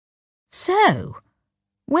So,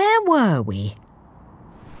 where were we?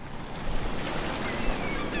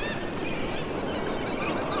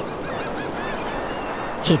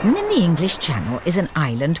 Hidden in the English Channel is an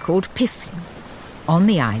island called Piffling. On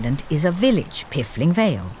the island is a village, Piffling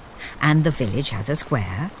Vale, and the village has a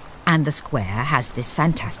square, and the square has this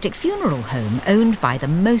fantastic funeral home owned by the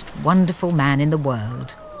most wonderful man in the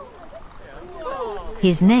world.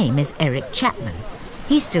 His name is Eric Chapman.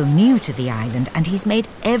 He's still new to the island and he's made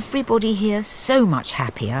everybody here so much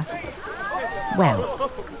happier.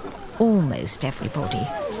 Well, almost everybody.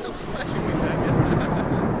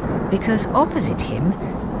 Because opposite him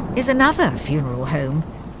is another funeral home.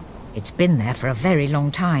 It's been there for a very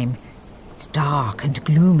long time. It's dark and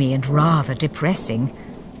gloomy and rather depressing,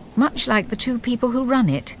 much like the two people who run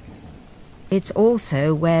it. It's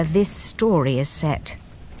also where this story is set.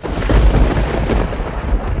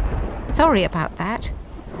 Sorry about that.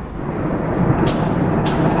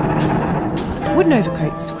 Wooden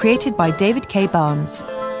Overcoats, created by David K. Barnes.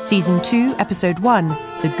 Season 2, Episode 1,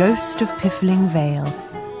 The Ghost of Piffling Vale,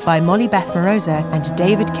 by Molly Beth Morosa and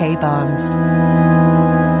David K. Barnes.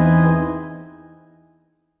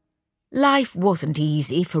 Life wasn't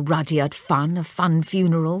easy for Rudyard Funn of Funn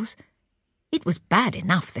Funerals. It was bad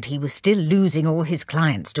enough that he was still losing all his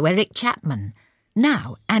clients to Eric Chapman.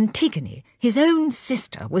 Now Antigone, his own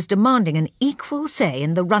sister, was demanding an equal say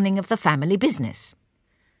in the running of the family business.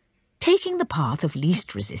 Taking the path of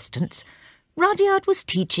least resistance, Rudyard was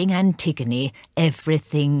teaching Antigone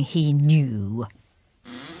everything he knew.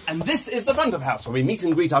 And this is the front of house where we meet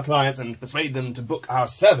and greet our clients and persuade them to book our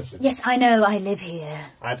services. Yes, I know, I live here.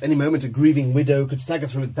 At any moment, a grieving widow could stagger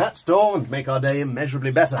through that door and make our day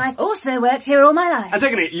immeasurably better. I've also worked here all my life.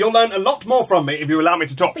 Antigone, you'll learn a lot more from me if you allow me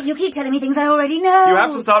to talk. But you keep telling me things I already know. You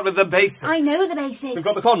have to start with the basics. I know the basics. We've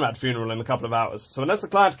got the Conrad funeral in a couple of hours, so unless the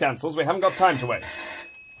client cancels, we haven't got time to waste.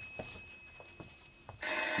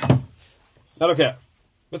 Now look here.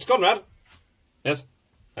 Mr. Conrad? Yes?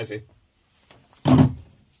 I see.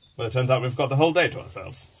 Well, it turns out we've got the whole day to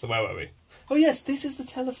ourselves. So where were we? Oh, yes, this is the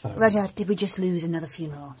telephone. Rudyard, did we just lose another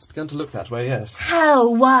funeral? It's begun to look that way, yes. How?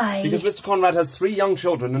 Why? Because Mr. Conrad has 3 young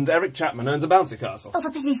children and Eric Chapman owns a bouncy castle. Oh,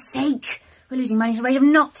 for pity's sake. We're losing money at a rate of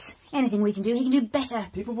knots. Anything we can do, he can do better.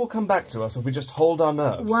 People will come back to us if we just hold our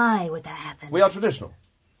nerve. Why would that happen? We are traditional.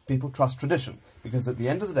 People trust tradition. Because at the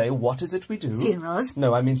end of the day, what is it we do? Funerals.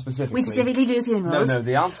 No, I mean specifically. We specifically do funerals. No,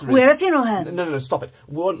 the answer is... We're a funeral home. No, stop it.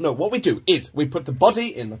 No, what we do is we put the body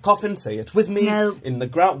in the coffin, say it with me, No. in the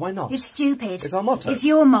ground. Why not? It's stupid. It's our motto. It's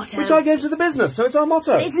your motto. Which I gave to the business, so it's our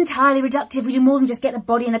motto. It's entirely reductive. We do more than just get the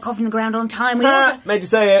body in the coffin in the ground on time. We also... Made you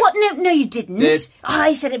say it. What? No, you didn't. Did.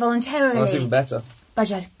 I said it voluntarily. Well, that's even better.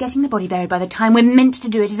 Rudyard, getting the body buried by the time we're meant to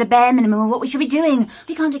do it is a bare minimum of what we should be doing.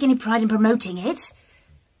 We can't take any pride in promoting it.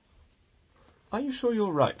 Are you sure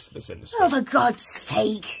you're right for this industry? Oh, for God's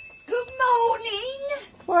sake. Good morning.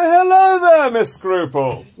 Why, hello there, Miss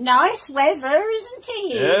Scruple. Nice weather, isn't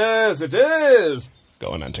it? Yes, it is.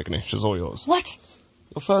 Go on, Antigone. She's all yours. What?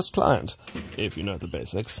 Your first client, if you know the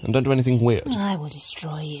basics, and don't do anything weird. I will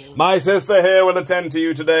destroy you. My sister here will attend to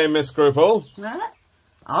you today, Miss Scruple. Huh?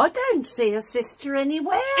 I don't see a sister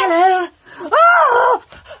anywhere. Hello. Oh!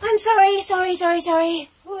 I'm sorry.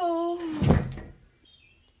 Oh.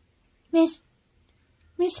 Miss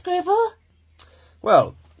Scruple?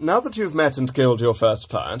 Well, now that you've met and killed your first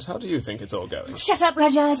client, how do you think it's all going? Shut up,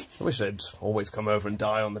 Rudyard. I wish they'd always come over and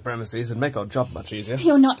die on the premises and make our job much easier.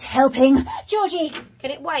 You're not helping. Georgie.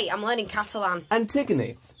 Can it wait? I'm learning Catalan.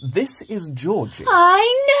 Antigone, this is Georgie.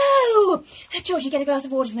 I know. Georgie, get a glass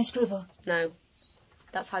of water for Miss Scruple. No.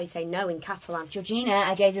 That's how you say no in Catalan. Georgina,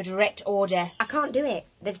 I gave you a direct order. I can't do it.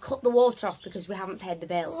 They've cut the water off because we haven't paid the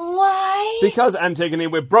bill. Why? Because, Antigone,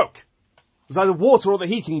 we're broke. It's either water or the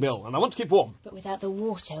heating bill, and I want to keep warm. But without the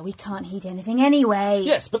water, we can't heat anything anyway.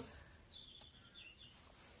 Yes, but...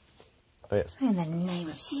 Oh, yes. In the name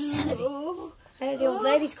of sanity. Hey, the old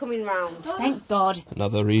lady's coming round. Thank God.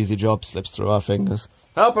 Another easy job slips through our fingers.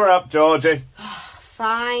 Help her up, Georgie.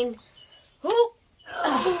 Fine.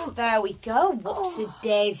 Oh, there we go. What's a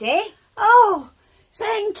daisy? Oh,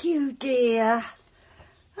 thank you, dear.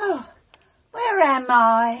 Oh, where am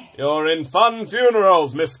I? You're in Funn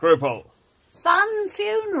Funerals, Miss Scruple. Funn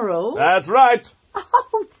Funeral? That's right.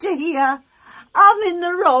 Oh, dear. I'm in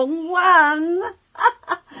the wrong one.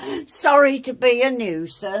 Sorry to be a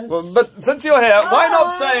nuisance. Well, but since you're here, why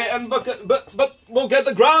not stay and book it? But we'll get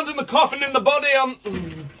the ground and the coffin in the body on...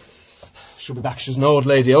 She'll be back. She's an old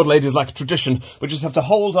lady. Old ladies like tradition. We just have to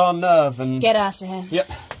hold our nerve and... Get after her. Yep.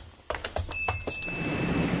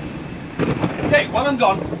 Okay, while I'm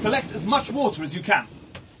gone, collect as much water as you can.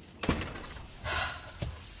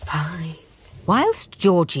 Fine. Whilst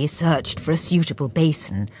Georgie searched for a suitable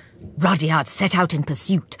basin, Rudyard set out in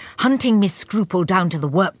pursuit, hunting Miss Scruple down to the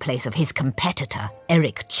workplace of his competitor,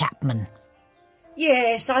 Eric Chapman.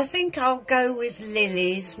 Yes, I think I'll go with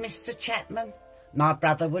lilies, Mr. Chapman. My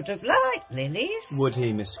brother would have liked lilies. Would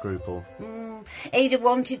he, Miss Scruple? He'd have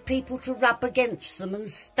wanted people to rub against them and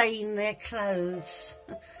stain their clothes.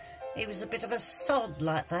 He was a bit of a sod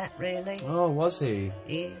like that, really. Oh, was he?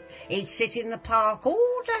 Yeah. He'd sit in the park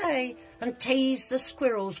all day and tease the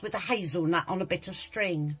squirrels with a hazelnut on a bit of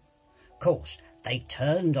string. Of course, they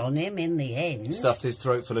turned on him in the end. Stuffed his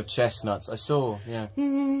throat full of chestnuts, I saw, yeah.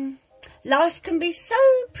 Life can be so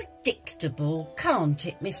predictable, can't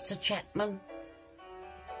it, Mr. Chapman?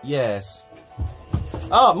 Yes.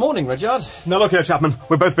 Ah, morning, Rudyard. Now look here, Chapman.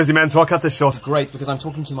 We're both busy men, so I'll cut this short. Great, because I'm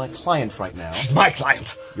talking to my client right now. She's my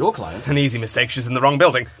client. Your client? An easy mistake. She's in the wrong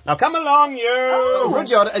building. Now come along, you! Oh,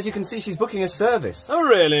 Rudyard, as you can see, she's booking a service. Oh,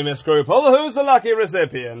 really, Miss Scruple? Who's the lucky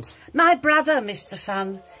recipient? My brother, Mr.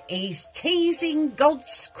 Fun. He's teasing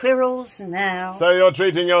God's squirrels now. So you're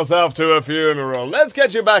treating yourself to a funeral. Let's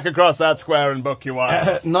get you back across that square and book you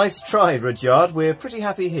out. Nice try, Rudyard. We're pretty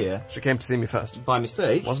happy here. She came to see me first. By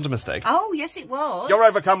mistake? Wasn't a mistake. Oh, yes, it was. You're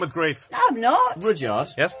overcome with grief. No, I'm not. Rudyard?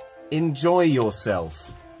 Yes? Enjoy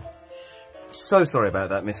yourself. So sorry about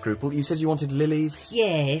that, Miss Scruple. You said you wanted lilies?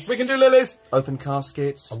 Yes. We can do lilies. Open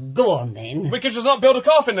caskets? Go on, then. We could just not build a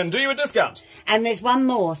coffin and do you a discount. And there's one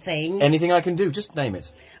more thing. Anything I can do, just name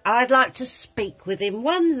it. I'd like to speak with him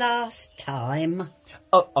one last time.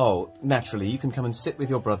 Oh, naturally, you can come and sit with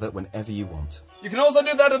your brother whenever you want. You can also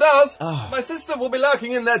do that at ours. My sister will be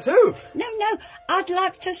lurking in there too. No, I'd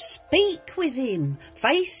like to speak with him,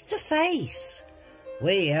 face to face.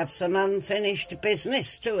 We have some unfinished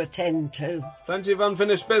business to attend to. Plenty of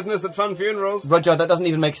unfinished business at fun funerals. Rudyard, that doesn't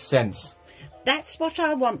even make sense. That's what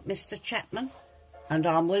I want, Mr. Chapman. And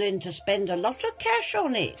I'm willing to spend a lot of cash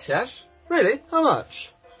on it. Cash? Really? How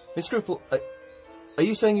much? Miss Scruple, are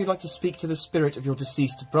you saying you'd like to speak to the spirit of your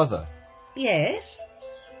deceased brother? Yes.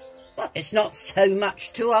 Well, it's not so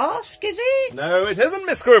much to ask, is it? No, it isn't,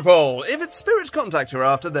 Miss Scruple. If it's spirit contact you're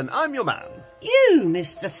after, then I'm your man. You,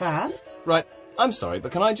 Mr. Fun. Right, I'm sorry,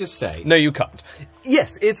 but can I just say... No, you can't.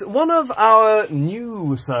 Yes, it's one of our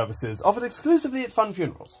new services, offered exclusively at fun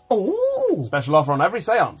funerals. Oh! Special offer on every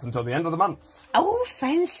séance until the end of the month. Oh,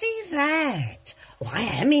 fancy that. Oh, I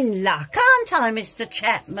am in luck, aren't I, Mr.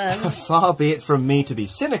 Chapman? Far be it from me to be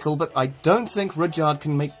cynical, but I don't think Rudyard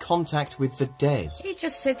can make contact with the dead. He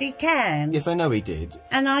just said he can. Yes, I know he did.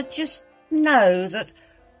 And I just know that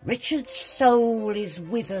Richard's soul is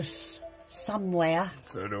with us somewhere.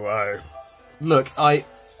 So do I. Look, I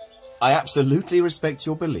absolutely respect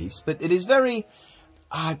your beliefs, but it is very...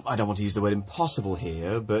 I don't want to use the word impossible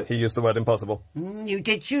here, but... He used the word impossible. You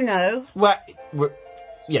did, you know. Well,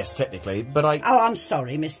 yes, technically, but I... Oh, I'm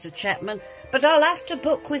sorry, Mr. Chapman, but I'll have to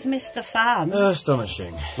book with Mr. Farn.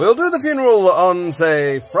 Astonishing. We'll do the funeral on,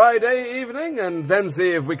 say, Friday evening, and then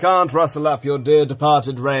see if we can't rustle up your dear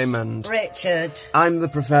departed Raymond. Richard. I'm the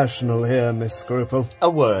professional here, Miss Scruple. A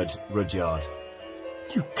word, Rudyard.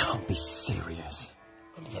 You can't be serious.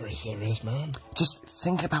 I'm very serious, man. Just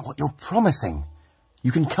think about what you're promising.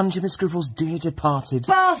 You can conjure Miss Scruple's dear departed...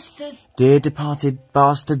 Bastard! Dear departed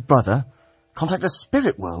bastard brother. Contact the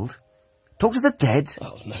spirit world. Talk to the dead.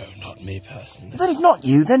 Well, no, not me personally. Then if not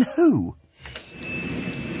you, then who?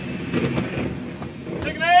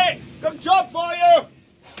 Antigone! Got a job for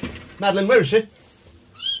you! Madeline, where is she?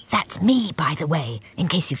 That's me, by the way, in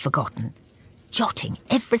case you've forgotten. Jotting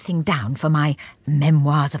everything down for my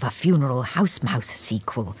Memoirs of a Funeral House Mouse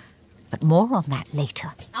sequel. But more on that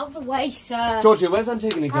later. Out of the way, sir. Georgie, where's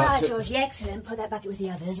Antigone got to? Georgie, excellent. Put that bucket with the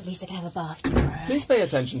others. At least I can have a bath. Please pay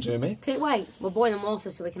attention to me. Could it wait? We're boiling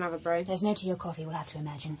water so we can have a brew. There's no tea or coffee, we'll have to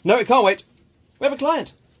imagine. No, it can't wait. We have a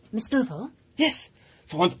client. Miss Scruple? Yes.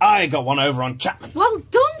 For once I got one over on Chapman. Well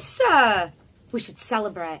done, sir. We should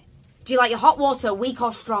celebrate. Do you like your hot water weak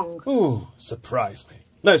or strong? Ooh, surprise me.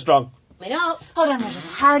 No, strong. Wait up. Hold on, Richard.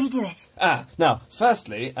 How'd you do it? Now,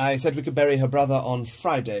 firstly, I said we could bury her brother on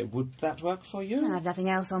Friday. Would that work for you? I have nothing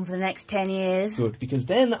else on for the next 10 years. Good, because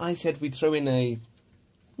then I said we'd throw in a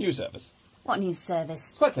new service. What new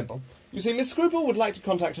service? It's quite simple. You see, Miss Scruple would like to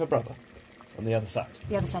contact her brother on the other side.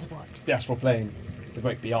 The other side of what? The astral plane, the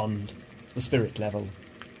great beyond, the spirit level.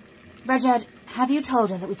 Rudyard, have you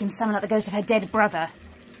told her that we can summon up the ghost of her dead brother?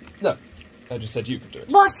 No, I just said you could do it.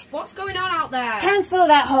 What? What's going on out there? Cancel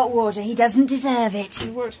that hot water. He doesn't deserve it.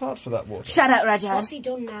 You worked hard for that water. Shut up, Rudyard. What's he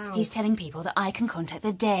done now? He's telling people that I can contact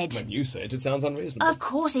the dead. When you say it, it sounds unreasonable. Of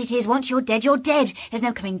course it is. Once you're dead, you're dead. There's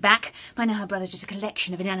no coming back. By now her brother's just a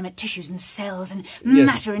collection of inanimate tissues and cells and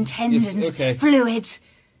matter and tendons, okay. fluids.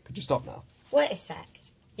 Could you stop now? Wait a sec.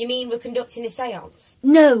 You mean we're conducting a séance?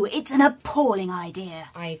 No, it's an appalling idea.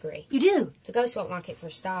 I agree. You do? The ghost won't like it for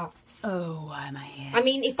a start. Oh, why am I here? I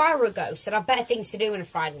mean, if I were a ghost, I'd have better things to do on a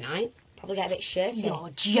Friday night. Probably get a bit shirty.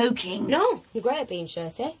 You're joking. No, I'm great at being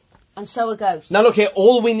shirty. And so are ghosts. Now look here,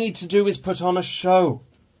 all we need to do is put on a show.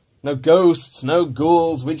 No ghosts, no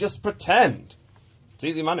ghouls, we just pretend. It's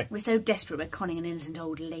easy money. We're so desperate we're conning an innocent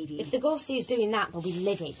old lady. If the ghost sees doing that, they'll be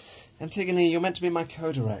livid. Antigone, you're meant to be my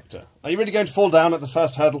co-director. Are you really going to fall down at the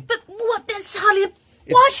first hurdle? But what? That's hardly a...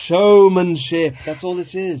 It's What? showmanship, that's all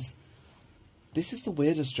it is. This is the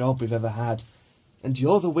weirdest job we've ever had. And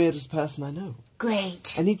you're the weirdest person I know.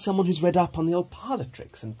 Great. I need someone who's read up on the old parlour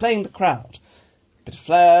tricks and playing the crowd. Bit of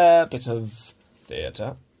flair, bit of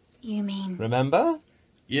theatre. You mean... Remember?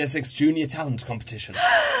 Year 6 junior talent competition.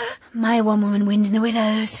 My one-woman wind in the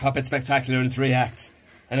willows. Puppet spectacular in 3 acts.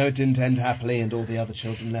 I know it didn't end happily and all the other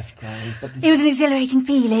children left crying, but... It was an exhilarating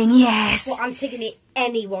feeling, yes. What Antigone,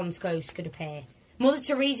 anyone's ghost could appear. Mother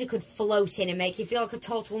Teresa could float in and make you feel like a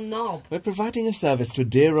total knob. We're providing a service to a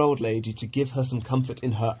dear old lady to give her some comfort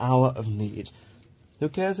in her hour of need. Who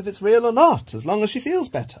cares if it's real or not, as long as she feels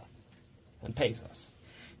better. And pays us.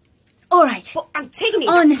 All right. But Antigone...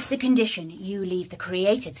 On the condition you leave the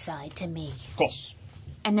creative side to me. Of course.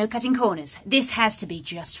 And no cutting corners. This has to be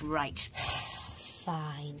just right.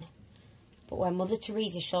 Fine. But when Mother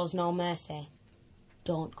Teresa shows no mercy,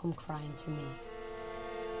 don't come crying to me.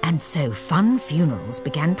 And so Fun Funerals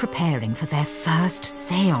began preparing for their first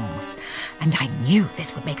séance. And I knew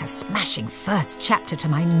this would make a smashing first chapter to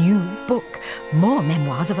my new book, More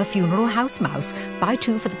Memoirs of a Funeral House Mouse, buy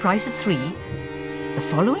 2 for the price of 3. The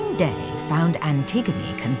following day found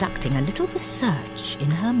Antigone conducting a little research in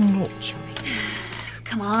her mortuary.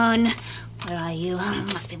 Come on. Where are you?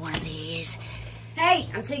 Must be one of these. Hey,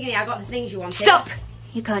 Antigone, I got the things you wanted. Stop!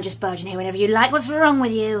 You can't just barge in here whenever you like. What's wrong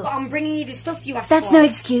with you? But I'm bringing you the stuff you asked for. That's no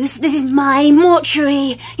excuse. This is my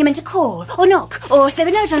mortuary. You're meant to call, or knock, or slip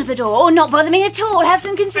a note under the door, or not bother me at all. Have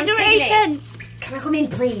some consideration. Antigone, can I come in,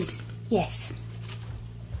 please? Yes.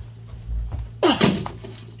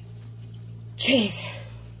 Cheers.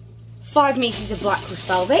 5 metres of black crushed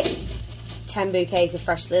velvet, 10 bouquets of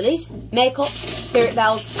fresh lilies, makeup, spirit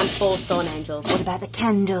bells, and 4 stone angels. What about the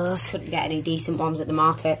candles? Couldn't get any decent ones at the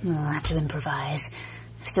market. Oh, I'll have to improvise.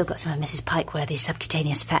 I've still got some of Mrs. Pikeworthy's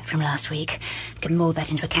subcutaneous fat from last week. Can mould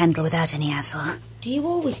that into a candle without any hassle. Do you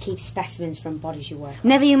always keep specimens from bodies you work on?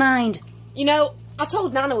 Never you mind. You know, I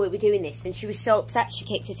told Nana we were doing this, and she was so upset she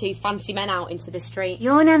kicked her 2 fancy men out into the street.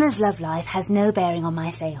 Your Nana's love life has no bearing on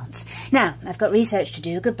my séance. Now, I've got research to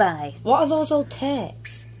do. Goodbye. What are those old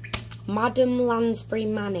tapes? Madam Lansbury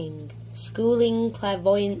Manning, Schooling,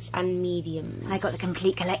 Clairvoyance and Mediums. I got the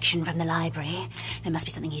complete collection from the library. There must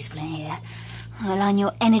be something useful in here. Align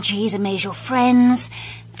your energies, amaze your friends.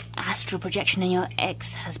 Astral projection in your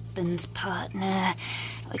ex-husband's partner.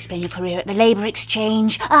 Explain your career at the Labour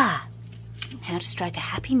Exchange. Ah! How to strike a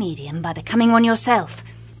happy medium by becoming one yourself.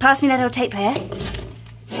 Pass me that old tape player. Do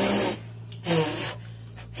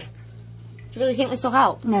you really think this will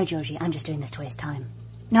help? No, Georgie, I'm just doing this to waste time.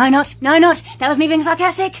 No, I'm not. No, I'm not. That was me being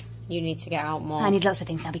sarcastic. You need to get out more. I need lots of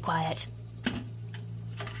things. Now be quiet.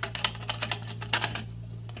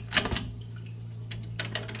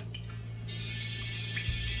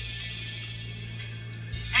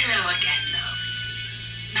 Hello again, loves.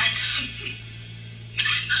 Madam.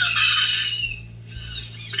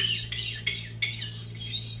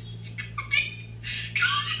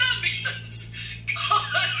 Call an ambulance. Call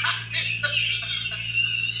an ambulance.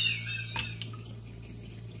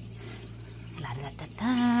 La la da da.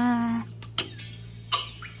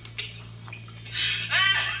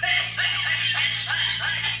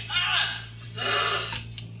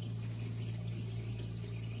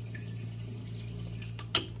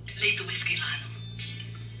 Leave the whiskey, Lionel.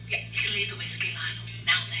 Yeah, you can leave the whiskey, Lionel.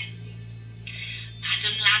 Now then.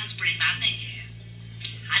 Madam Lansbury Manning here.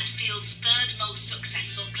 Hadfield's 3rd most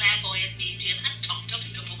successful clairvoyant medium and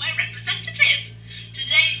Top-Tub's Tupperware representative.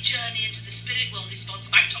 Today's journey into the spirit world is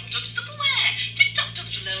sponsored by Top-Tub's Tupperware. Tip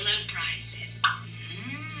Top-Tubs for low prices.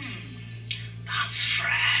 That's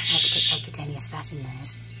fresh. I had to put subcutaneous fat in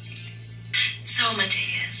theirs. So, my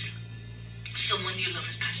dears, someone you love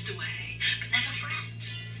has passed away, but never fret.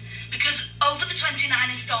 Because over the 29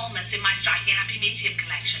 instalments in my Striking Happy Medium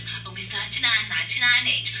collection, only $39.99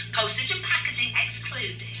 each, postage and packaging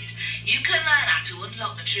excluded, you can learn how to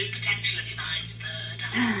unlock the true potential of your mind's 3rd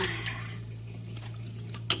eye.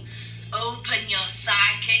 Open your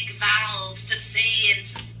psychic valves to see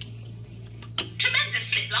into tremendous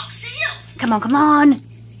flip-lock seal. Come on, come on.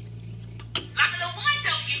 Lavender, why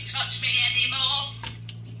don't you touch me anymore?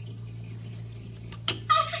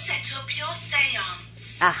 Oh, to set up your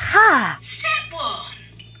seance. Aha! Step 1.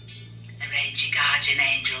 Arrange your guardian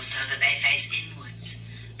angels so that they face inwards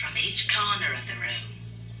from each corner of the room.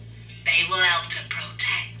 They will help to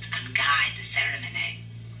protect and guide the ceremony.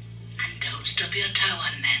 And don't stub your toe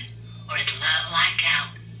on them, or it'll hurt like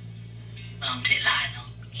hell. Won't it, Lionel?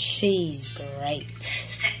 She's great.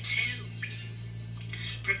 Step 2.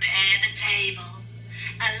 Prepare the table,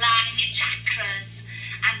 align your chakras,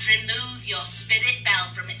 and remove your spirit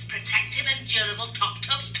bell from its protective and durable top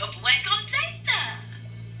tubs Tupperware container.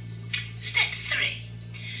 Step 3.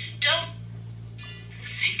 Don't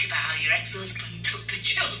think about how your ex-husband took the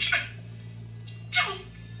children. Don't.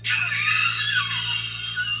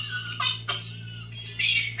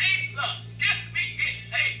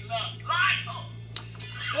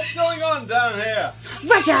 What's going on down here?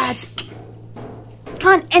 Rudyard!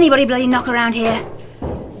 Can't anybody bloody knock around here?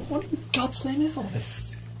 What in God's name is all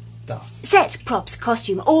this stuff? Set, props,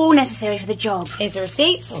 costume, all necessary for the job. Here's the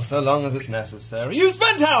receipts. Oh, so long as it's necessary. You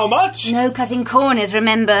spent how much? No cutting corners,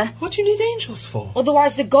 remember? What do you need angels for?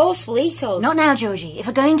 Otherwise the ghost will eat us. Not now, Georgie. If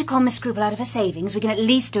we're going to con Miss Scruple out of her savings, we can at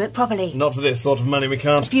least do it properly. Not for this sort of money, we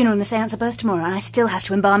can't. The funeral and the seance are both tomorrow, and I still have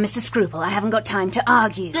to embalm Mr. Scruple. I haven't got time to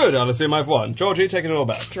argue. Good, I'll assume I've won. Georgie, take it all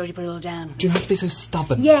back. Georgie, put it all down. Do you have to be so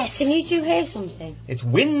stubborn? Yes. Can you two hear something? It's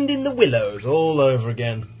wind in the willows all over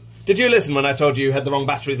again. Did you listen when I told you had the wrong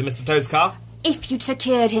batteries in Mr. Toad's car? If you'd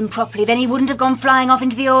secured him properly, then he wouldn't have gone flying off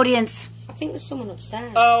into the audience. I think there's someone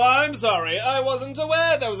upstairs. Oh, I'm sorry. I wasn't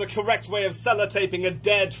aware there was a correct way of sellotaping a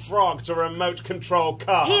dead frog to a remote control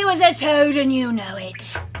car. He was a toad and you know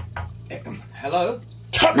it. Hello?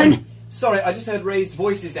 Chapman! Sorry, I just heard raised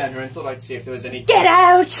voices down here and thought I'd see if there was any... Get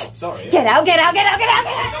out! Oh, sorry. Get out, get out, get out, get out,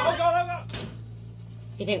 get out! Oh, God, oh, God.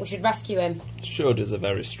 You think we should rescue him? Should is a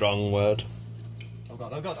very strong word. Oh,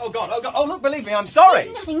 God, oh, God, oh, God, oh, God. Oh, look, believe me, I'm sorry.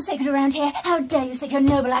 There's nothing sacred around here. How dare you stick your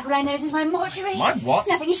noble acrid nose into my mortuary? My what?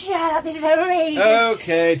 Nothing, shut up. This is outrageous.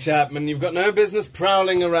 Okay, Chapman, you've got no business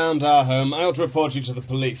prowling around our home. I ought to report you to the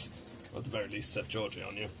police. Or at the very least, set Georgie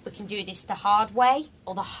on you. We can do this the hard way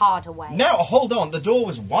or the harder way. Now, hold on. The door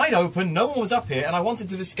was wide open, no one was up here, and I wanted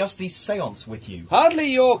to discuss the seance with you.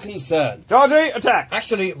 Hardly your concern. Georgie, attack!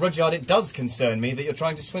 Actually, Rudyard, it does concern me that you're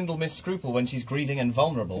trying to swindle Miss Scruple when she's grieving and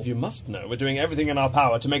vulnerable. You must know we're doing everything in our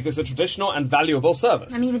power to make this a traditional and valuable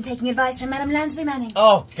service. I'm even taking advice from Madame Lansbury Manning.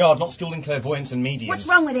 Oh, God, not school in clairvoyance and mediums. What's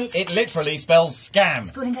wrong with it? It literally spells scam.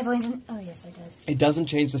 School in clairvoyance and... Oh, yes, it does. It doesn't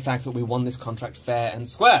change the fact that we won this contract fair and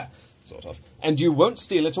square. Sort of. And you won't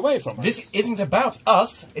steal it away from us. This isn't about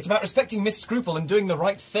us. It's about respecting Miss Scruple and doing the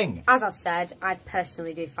right thing. As I've said, I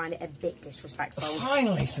personally do find it a bit disrespectful.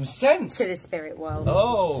 Finally, some sense. To the spirit world.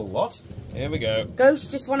 Oh, what? Here we go. Ghosts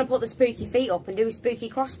just want to put the spooky feet up and do a spooky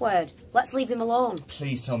crossword. Let's leave them alone.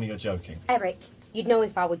 Please tell me you're joking. Eric, you'd know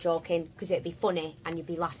if I were joking, because it'd be funny and you'd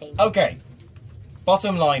be laughing. Okay.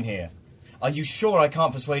 Bottom line here. Are you sure I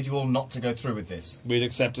can't persuade you all not to go through with this? We'd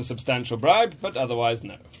accept a substantial bribe, but otherwise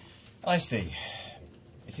no. I see.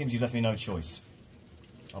 It seems you've left me no choice.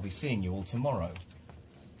 I'll be seeing you all tomorrow.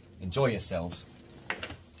 Enjoy yourselves.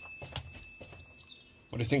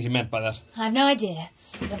 What do you think he meant by that? I've no idea.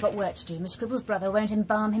 But I've got work to do. Miss Scribble's brother won't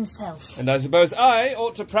embalm himself. And I suppose I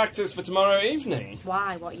ought to practice for tomorrow evening.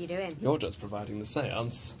 Why? What are you doing? You're just providing the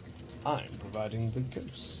seance. I'm providing the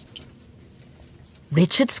ghost.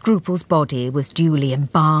 Richard Scruple's body was duly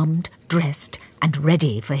embalmed, dressed, and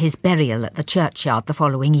ready for his burial at the churchyard the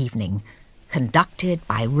following evening, conducted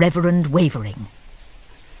by Reverend Wavering.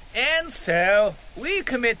 And so, we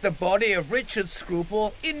commit the body of Richard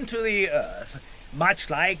Scruple into the earth, much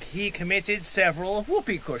like he committed several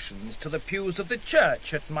whoopee cushions to the pews of the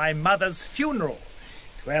church at my mother's funeral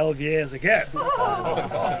 12 years ago.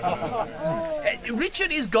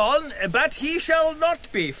 Richard is gone, but he shall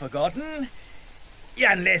not be forgotten.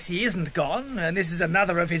 Unless he isn't gone, and this is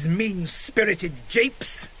another of his mean-spirited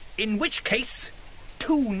japes, in which case,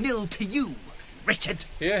 2-0 to you, Richard.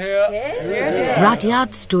 Hear, hear.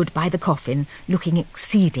 Rudyard stood by the coffin, looking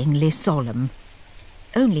exceedingly solemn.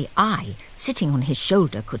 Only I, sitting on his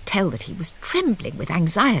shoulder, could tell that he was trembling with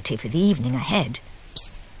anxiety for the evening ahead.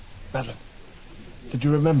 Psst, Madeline, did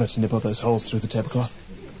you remember to nibble those holes through the tablecloth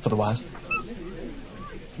for the wires?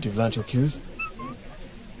 Have you learnt your cues?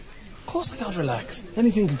 Of course I can't relax.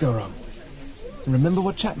 Anything could go wrong. And remember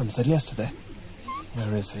what Chapman said yesterday?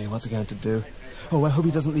 Where is he? What's he going to do? Oh, I hope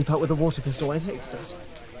he doesn't leap out with a water pistol. I'd hate that.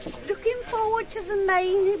 Looking forward to the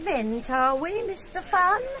main event, are we, Mr.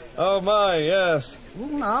 Fun? Oh my, yes.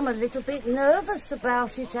 I'm a little bit nervous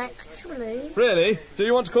about it, actually. Really? Do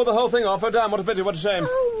you want to call the whole thing off? Oh damn, what a pity, what a shame.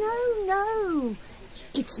 Oh, no.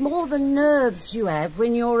 It's more the nerves you have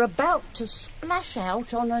when you're about to splash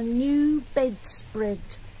out on a new bedspread.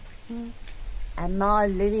 And my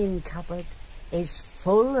linen cupboard is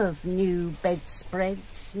full of new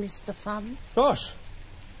bedspreads, Mr. Fun. Gosh.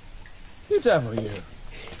 You devil, you.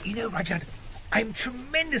 You know, Rudyard, I'm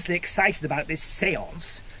tremendously excited about this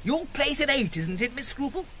séance. Your place at 8, isn't it, Miss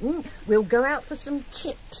Scruple? We'll go out for some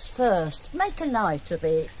chips first. Make a night of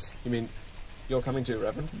it. You mean you're coming too,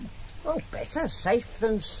 Reverend? Oh, better safe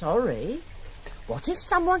than sorry. What if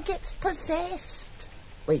someone gets possessed?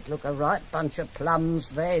 We'd look a right bunch of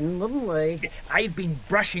plums then, wouldn't we? I've been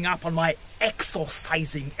brushing up on my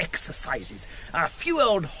exorcising exercises. A few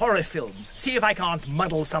old horror films. See if I can't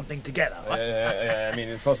muddle something together. I mean,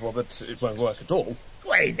 it's possible that it won't work at all.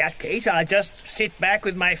 Well, in that case, I'll just sit back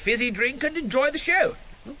with my fizzy drink and enjoy the show.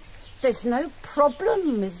 There's no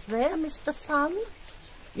problem, is there, Mr. Fun?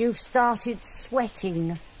 You've started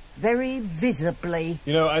sweating. Very visibly.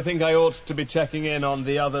 You know, I think I ought to be checking in on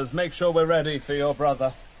the others. Make sure we're ready for your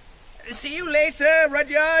brother. See you later,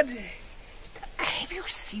 Rudyard. Have you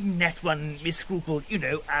seen that one, Miss Scruple? You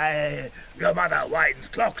know, your mother winds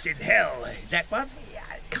clocks in hell. That one?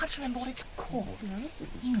 I can't remember what it's called.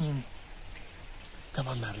 Come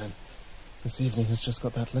on, Madeline. This evening has just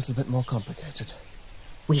got that little bit more complicated.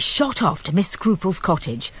 We shot off to Miss Scruple's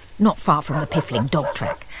cottage, not far from the Piffling dog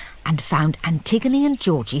track, and found Antigone and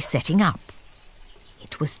Georgie setting up.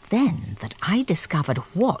 It was then that I discovered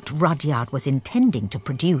what Rudyard was intending to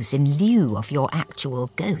produce in lieu of your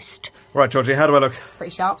actual ghost. Right, Georgie, how do I look?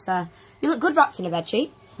 Pretty sharp, sir. You look good wrapped in a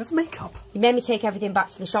bedsheet. Where's makeup? You made me take everything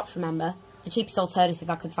back to the shops, remember? The cheapest alternative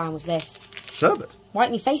I could find was this. Sherbet?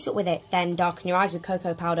 Whiten your face up with it, then darken your eyes with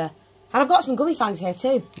cocoa powder. And I've got some gummy fangs here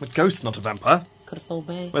too. A ghost, not a vampire. Could have fooled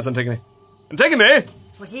me. Where's Antigone? Antigone!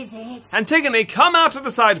 What is it? Antigone, come out of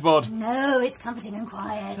the sideboard. No, it's comforting and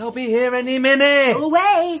quiet. They'll be here any minute.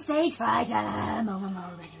 Away, stage fright.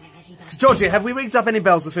 Ready. Georgie, have we rigged up any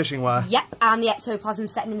bells with fishing wire? Yep, and the ectoplasm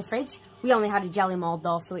setting in the fridge. We only had a jelly mould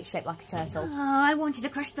though, so it's shaped like a turtle. Oh, I wanted a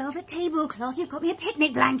crushed velvet tablecloth. You got me a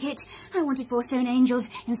picnic blanket. I wanted 4 stone angels.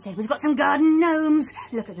 Instead, we've got some garden gnomes.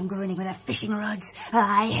 Look at them grinning with their fishing rods.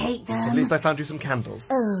 I hate them. At least I found you some candles.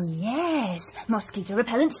 Oh, yes. Mosquito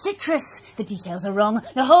repellent citrus. The details are wrong.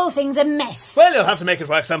 The whole thing's a mess. Well, you'll have to make it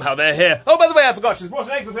work somehow. They're here. Oh, by the way, I forgot. She's brought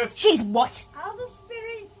an exorcist. She's what? Are the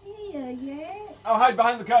spirits here, yeah? I'll hide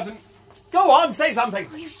behind the curtain. Go on, say something.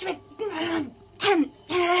 Oh, you stupid...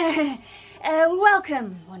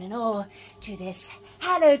 welcome, one and all, to this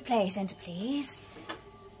hallowed place, enter please.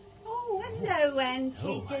 Oh, hello,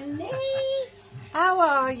 Antigone. How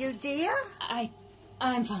are you, dear?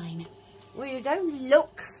 I'm fine. Well, you don't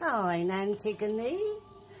look fine, Antigone.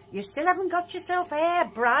 You still haven't got yourself a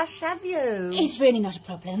hairbrush, have you? It's really not a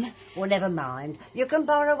problem. Well, never mind. You can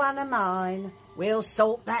borrow one of mine. We'll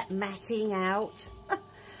sort that matting out.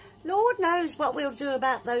 Lord knows what we'll do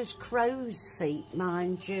about those crow's feet,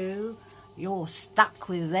 mind you. You're stuck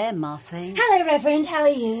with them, I think. Hello, Reverend. How are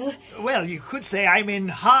you? Well, you could say I'm in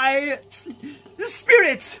high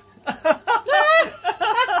spirits.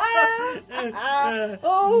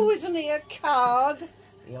 Oh, isn't he a card?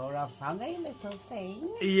 You're a funny little thing.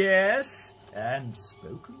 Yes, and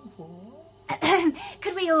spoken for.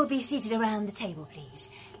 Could we all be seated around the table, please?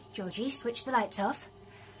 Georgie, switch the lights off.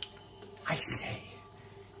 I say,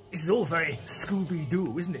 this is all very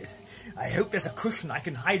Scooby-Doo, isn't it? I hope there's a cushion I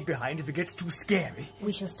can hide behind if it gets too scary.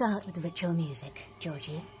 We shall start with the ritual music,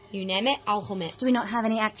 Georgie. You name it, I'll hum it. Do we not have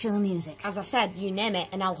any actual music? As I said, you name it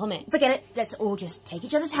and I'll hum it. Forget it. Let's all just take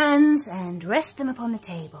each other's hands and rest them upon the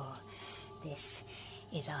table. This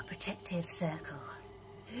is our protective circle.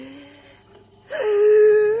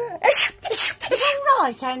 All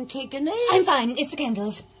right, Antigone. I'm fine. It's the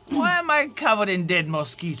candles. Why am I covered in dead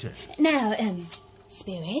mosquitoes? Now,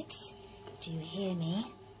 spirits, do you hear me?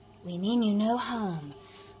 We mean you no harm.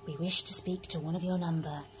 We wish to speak to one of your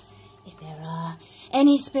number. If there are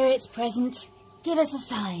any spirits present, give us a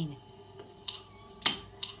sign.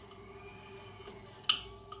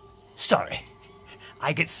 Sorry.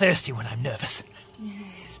 I get thirsty when I'm nervous.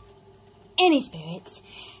 Any spirits,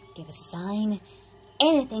 give us a sign.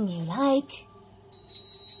 Anything you like.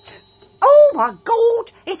 Oh, my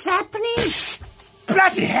God! It's happening!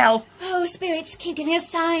 Bloody hell! Oh, spirits, keep giving us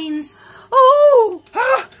signs. Oh!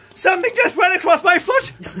 Ah, something just ran across my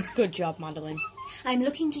foot! Good job, Madeline. I'm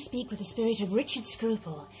looking to speak with the spirit of Richard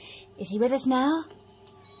Scruple. Is he with us now?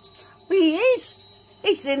 He is.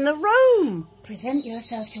 He's in the room. Present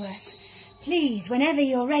yourself to us. Please, whenever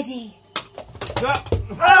you're ready.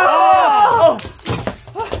 Oh!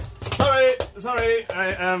 Sorry.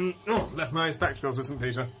 I left my spectacles with St.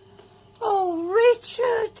 Peter. Oh,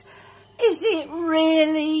 Richard. Is it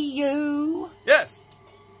really you? Yes,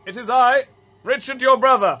 it is I, Richard, your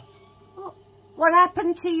brother. What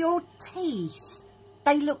happened to your teeth?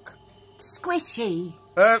 They look squishy.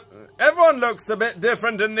 Everyone looks a bit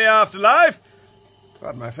different in the afterlife.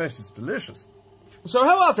 God, my face is delicious. So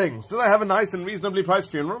how are things? Did I have a nice and reasonably priced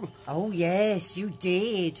funeral? Oh, yes, you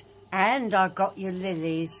did. And I got your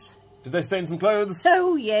lilies. Did they stain some clothes?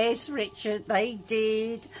 Oh, yes, Richard, they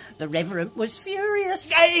did. The Reverend was furious.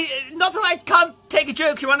 Not that I can't take a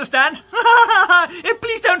joke, you understand?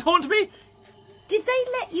 Please don't haunt me. Did they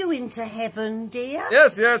let you into heaven, dear?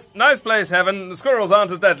 Yes, yes. Nice place, heaven. The squirrels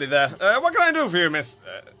aren't as deadly there. What can I do for you, Miss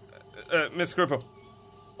Scruple?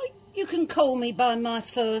 Well, you can call me by my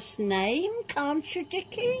first name, can't you,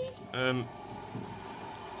 Dickie?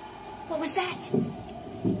 What was that?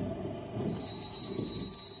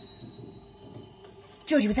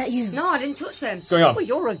 Georgie, was that you? No, I didn't touch them. What's going on? Well,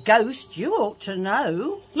 you're a ghost. You ought to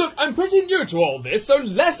know. Look, I'm pretty new to all this, so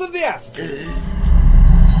less of the attitude.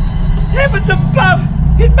 Heavens above!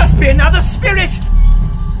 It must be another spirit!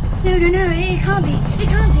 No, it can't be. It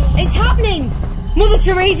can't be. It's happening! Mother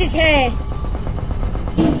Teresa's here!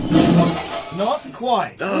 Not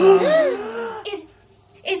quite.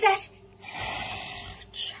 Is that...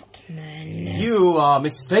 You are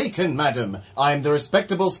mistaken, madam. I am the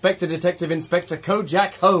respectable Spectre Detective Inspector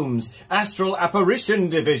Kojak Holmes, Astral Apparition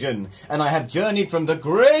Division, and I have journeyed from the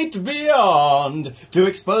great beyond to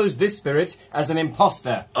expose this spirit as an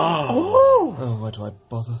imposter. Oh, why do I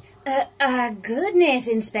bother? Goodness,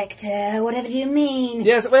 Inspector. Whatever do you mean?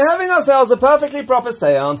 Yes, we're having ourselves a perfectly proper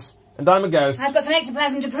séance, and I'm a ghost. I've got some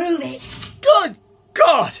ectoplasm to prove it. Good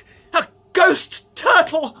God! A ghost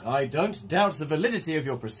turtle! I don't doubt the validity of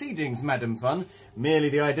your proceedings, Madam Fun, merely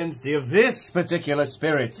the identity of this particular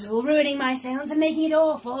spirit. You're ruining my seance and making it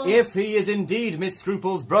awful. If he is indeed Miss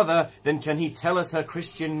Scruple's brother, then can he tell us her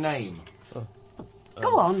Christian name?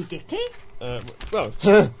 Go on, Dickie. Well,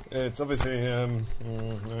 it's obviously,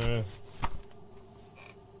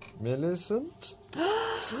 Millicent?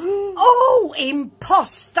 Oh,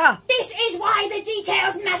 imposter! This is why the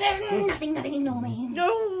details matter. Nothing, ignore me.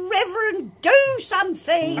 Oh, Reverend, do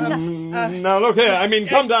something! Now, look here, I mean,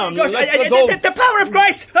 calm down. Gosh, Let's all... the power of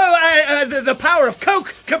Christ! The power of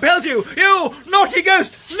Coke compels you! You naughty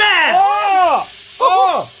ghost! There!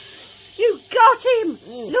 Oh! You got him!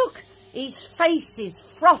 Look, his face is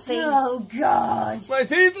frothing. Oh, God. My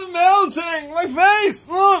teeth are melting! My face!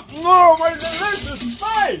 Oh, my delicious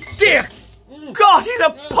face! Dear God, he's a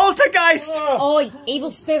poltergeist! Oi,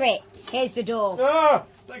 evil spirit. Here's the door.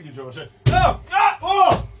 Thank you, Georgie. I'll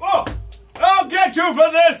get you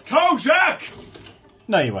for this, Kojak!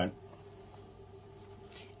 No, you won't.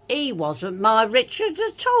 He wasn't my Richard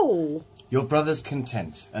at all. Your brother's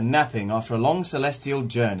content and napping after a long celestial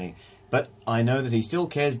journey, but I know that he still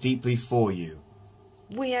cares deeply for you.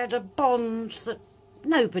 We had a bond that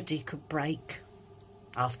nobody could break.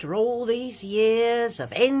 After all these years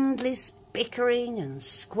of endless bickering and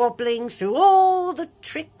squabbling through all the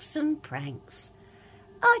tricks and pranks,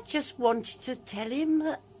 I just wanted to tell him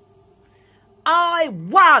that I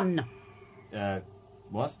won.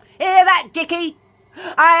 What? Hear that, Dickie?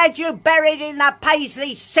 I had you buried in the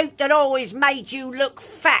paisley suit that always made you look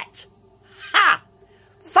fat. Ha!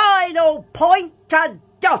 Final point to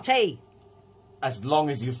Dottie. As long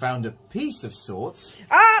as you found a piece of sorts.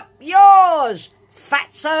 Up yours,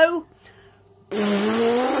 fatso.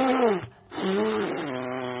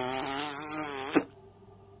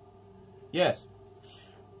 Yes.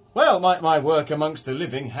 Well, my work amongst the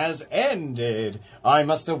living has ended. I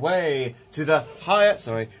must away to the higher,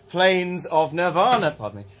 plains of Nirvana.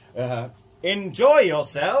 Pardon me. Enjoy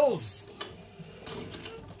yourselves.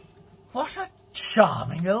 What a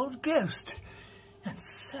charming old ghost. And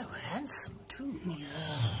so handsome, too.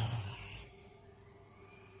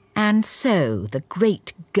 And so the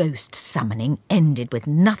great ghost summoning ended with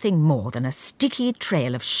nothing more than a sticky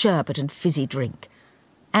trail of sherbet and fizzy drink.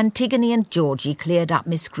 Antigone and Georgie cleared up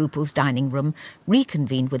Miss Scruple's dining room,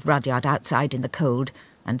 reconvened with Rudyard outside in the cold,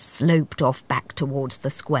 and sloped off back towards the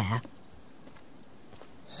square.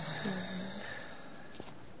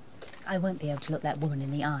 I won't be able to look that woman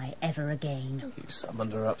in the eye ever again. You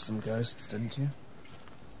summoned her up some ghosts, didn't you?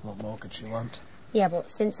 What more could she want? Yeah, but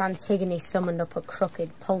since Antigone summoned up a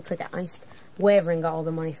crooked poltergeist, Wavering got all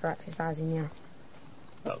the money for exercising you.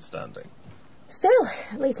 Outstanding. Still,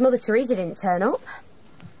 at least Mother Teresa didn't turn up.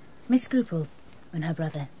 Miss Scruple and her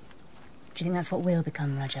brother. Do you think that's what we'll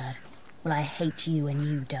become, Rudyard? Will I hate you when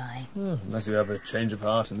you die? Unless you have a change of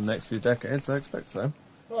heart in the next few decades, I expect so.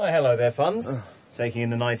 Why, hello there, Funs. Taking in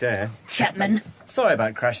the night air. Chapman. Sorry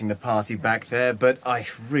about crashing the party back there, but I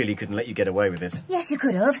really couldn't let you get away with it. Yes, you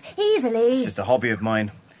could have. Easily. It's just a hobby of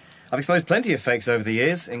mine. I've exposed plenty of fakes over the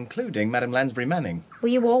years, including Madame Lansbury Manning. Were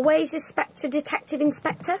you always a Spectre Detective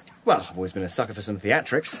Inspector? Well, I've always been a sucker for some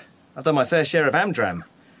theatrics. I've done my fair share of Amdram.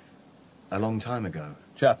 A long time ago.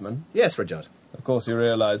 Chapman? Yes, Rudyard. Of course you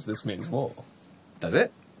realise this means war. Does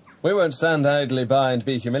it? We won't stand idly by and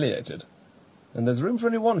be humiliated. And there's room for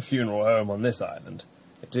only one funeral home on this island.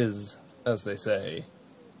 It is, as they say,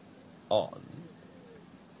 on.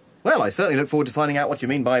 Well, I certainly look forward to finding out what you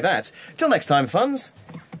mean by that. Till next time, Funs.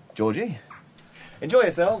 Georgie, enjoy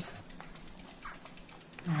yourselves.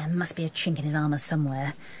 There must be a chink in his armour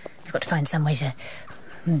somewhere. You've got to find some way to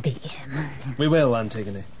beat him. We will,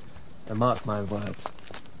 Antigone. And mark my words.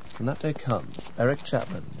 When that day comes, Eric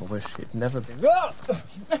Chapman will wish he'd never been... Ah!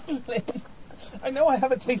 I know I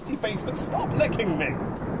have a tasty face, but stop licking me!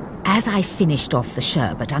 As I finished off the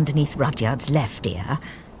sherbet underneath Rudyard's left ear,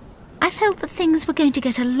 I felt that things were going to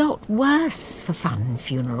get a lot worse for Fun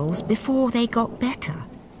funerals before they got better.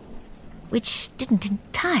 Which didn't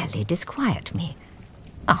entirely disquiet me.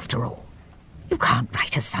 After all, you can't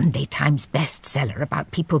write a Sunday Times bestseller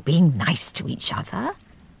about people being nice to each other.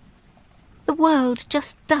 The world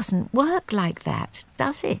just doesn't work like that,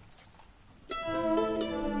 does it?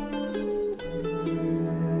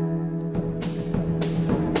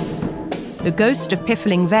 The Ghost of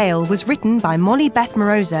Piffling Vale was written by Molly Beth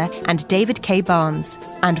Morosa and David K. Barnes,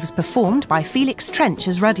 and was performed by Felix Trench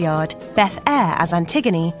as Rudyard, Beth Eyre as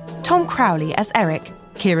Antigone, Tom Crowley as Eric,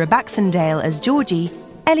 Kira Baxendale as Georgie,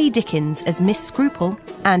 Ellie Dickens as Miss Scruple,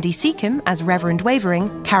 Andy Seacombe as Reverend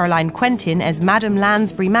Wavering, Caroline Quentin as Madame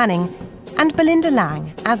Lansbury Manning, and Belinda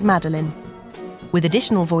Lang as Madeline. With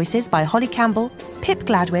additional voices by Holly Campbell, Pip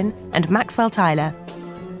Gladwin, and Maxwell Tyler.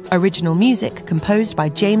 Original music composed by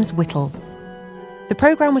James Whittle. The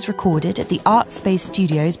programme was recorded at the Art Space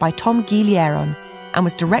Studios by Tom Guilleron and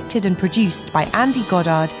was directed and produced by Andy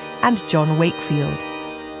Goddard and John Wakefield.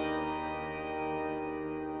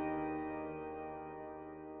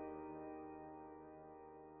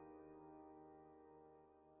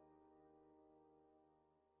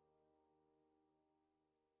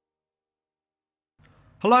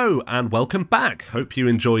 Hello and welcome back. Hope you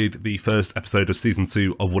enjoyed the first episode of Season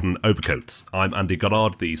 2 of Wooden Overcoats. I'm Andy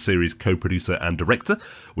Goddard, the series co-producer and director.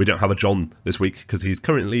 We don't have a John this week because he's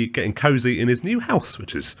currently getting cosy in his new house,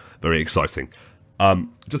 which is very exciting.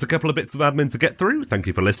 Just a couple of bits of admin to get through. Thank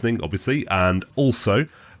you for listening, obviously. And also,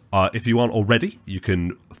 if you aren't already, you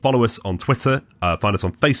can follow us on Twitter, find us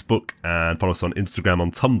on Facebook, and follow us on Instagram,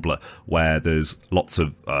 on Tumblr, where there's lots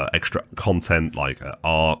of extra content like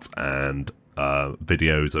art and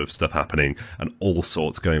videos of stuff happening and all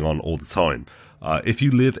sorts going on all the time. If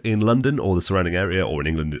you live in London or the surrounding area or in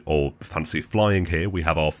England or fancy flying here, we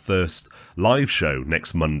have our first live show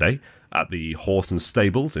next Monday at the Horse and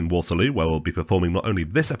Stables in Waterloo, where we'll be performing not only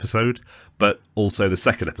this episode but also the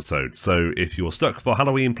second episode. So if you're stuck for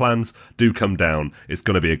Halloween plans, do come down. It's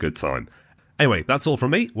going to be a good time. Anyway, that's all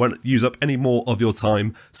from me. Won't use up any more of your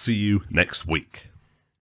time. See you next week.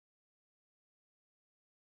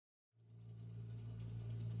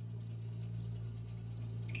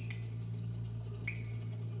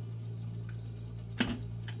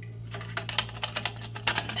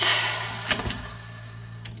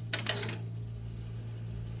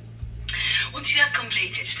 Once you have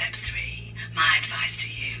completed step 3, my advice to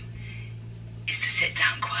you is to sit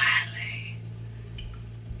down quietly,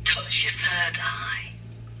 touch your third eye,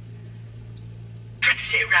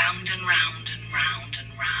 press it round and round and round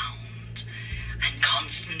and round, and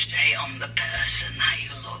concentrate on the person that you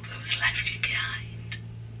love who's left you behind.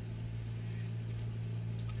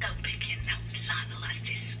 Don't pick your nose, Lionel, that's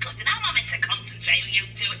disgusting. How am I meant to concentrate with you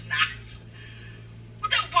doing that?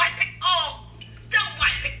 Well, don't wipe it all. Don't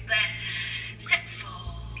wipe it there. Step 4.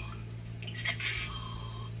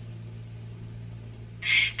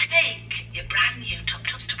 Take your brand new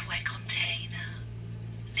Tupperware container,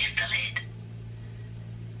 lift the lid,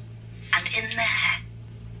 and in there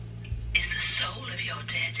is the soul of your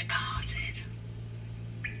dear departed.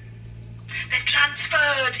 They've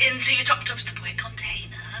transferred into your Tupperware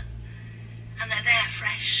container, and they're there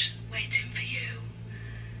fresh, waiting for you.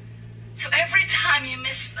 So every time you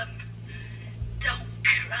miss them, don't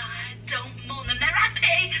cry, don't mourn them. They're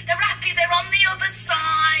happy, they're on the other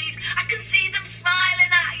side. I can see them smiling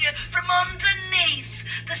at you from underneath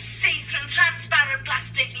the see-through transparent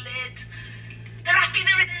plastic lid. They're happy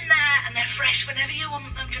they're in there, and they're fresh whenever you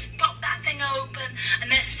want them. Just pop that thing open,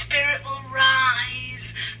 and their spirit will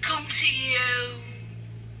rise, come to you.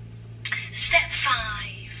 Step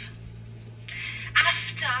 5.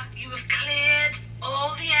 After you have cleared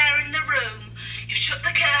all the air in the room, you've shut the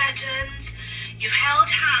curtains, you've held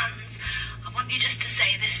hands, I want you just to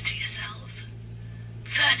say this to yourselves.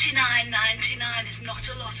 $39.99 is not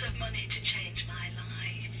a lot of money to change my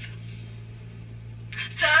life.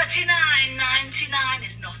 $39.99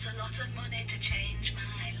 is not a lot of money to change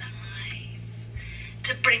my life.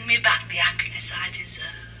 To bring me back the happiness I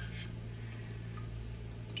deserve.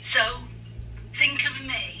 So, think of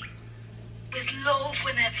me with love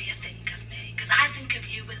whenever you think of me, because I think of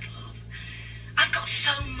you with love. I've got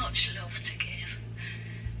so much love to give,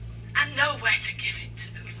 and nowhere to give it to.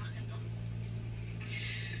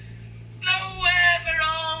 Nowhere for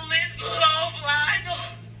all this love, Lionel.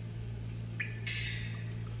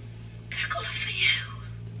 I've got love for you.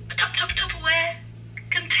 A Tupperware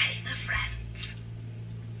container, friends.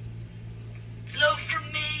 Love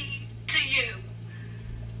from me to you.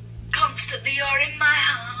 Constantly you're in my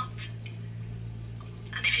heart.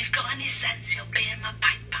 And if you've got any sense, you'll be in my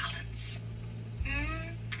bank balance.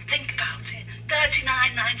 Think about it.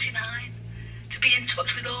 $39.99 to be in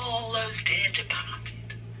touch with all those dear departed.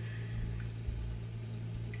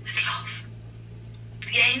 With love.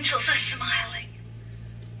 The angels are smiling.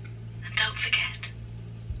 And don't forget,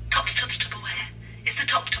 Top's Tupperware is the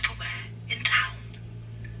top Tupperware in town.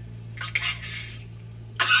 God bless.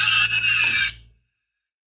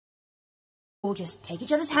 We'll just take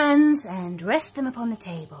each other's hands and rest them upon the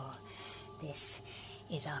table. This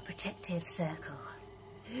is our protective circle.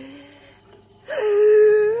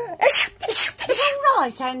 All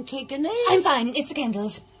right, Antigone. I'm fine, it's the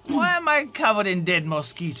candles. Why am I covered in dead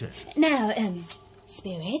mosquitoes? Now,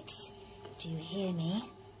 spirits, do you hear me?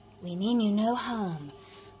 We mean you no harm.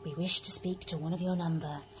 We wish to speak to one of your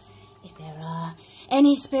number. If there are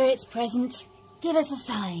any spirits present, give us a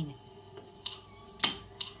sign.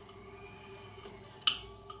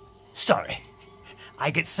 Sorry. I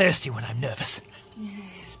get thirsty when I'm nervous.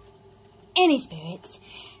 Any spirits,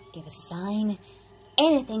 give us a sign.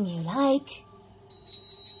 Anything you like.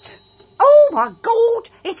 Oh, my God!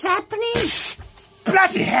 It's happening!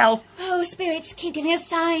 Bloody hell! Oh, spirits keep giving us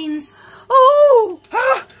signs. Oh!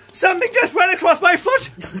 Ah, something just ran across my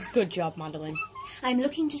foot! Good job, Madeline. I'm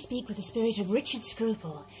looking to speak with the spirit of Richard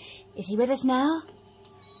Scruple. Is he with us now?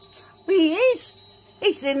 He is.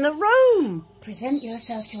 He's in the room. Present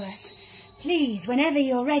yourself to us. Please, whenever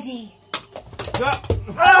you're ready.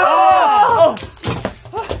 Oh!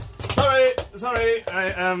 Sorry,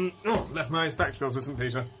 I left my spectacles with St.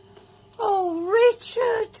 Peter. Oh,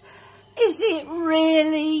 Richard, is it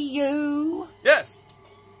really you? Yes,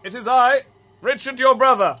 it is I, Richard, your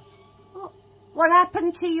brother. What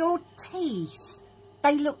happened to your teeth?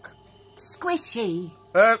 They look squishy.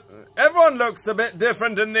 Everyone looks a bit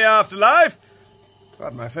different in the afterlife.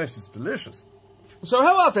 God, my face is delicious. So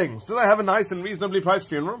how are things? Did I have a nice and reasonably priced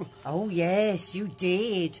funeral? Oh, yes, you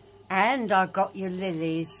did. And I got your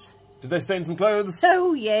lilies. Did they stain some clothes?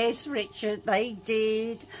 Oh, yes, Richard, they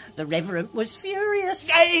did. The Reverend was furious.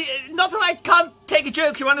 Not that I can't take a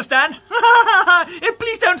joke, you understand?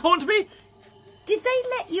 Please don't haunt me. Did they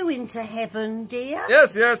let you into heaven, dear?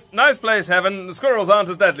 Yes. Nice place, heaven. The squirrels aren't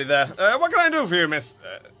as deadly there. What can I do for you, Miss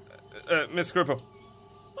Scruple?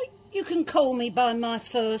 Well, you can call me by my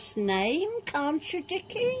first name, can't you,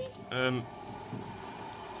 Dickie?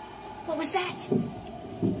 What was that?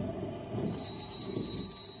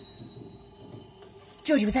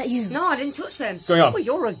 Georgie, was that you? No, I didn't touch them. What's going on? Well,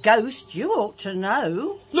 you're a ghost. You ought to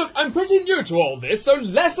know. Look, I'm pretty new to all this, so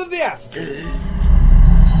less of the attitude.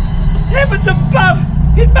 Heavens above!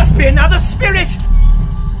 It must be another spirit!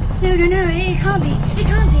 No, it can't be. It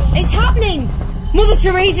can't be. It's happening! Mother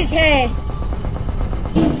Teresa's here!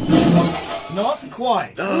 Not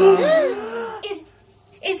quite.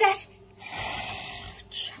 Is that...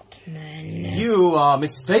 You are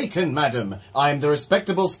mistaken, madam. I'm the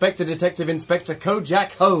respectable Spectre Detective Inspector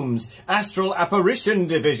Kojak Holmes, Astral Apparition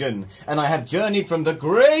Division, and I have journeyed from the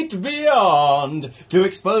great beyond to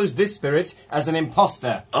expose this spirit as an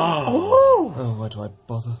imposter. Oh, why do I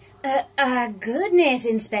bother? Goodness,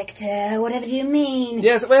 Inspector. Whatever do you mean?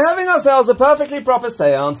 Yes, we're having ourselves a perfectly proper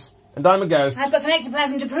seance, and I'm a ghost. I've got some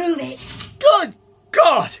ectoplasm to prove it. Good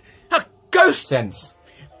God! A ghost! Sense.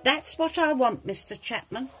 That's what I want, Mr.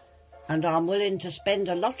 Chapman. And I'm willing to spend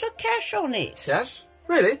a lot of cash on it. Cash?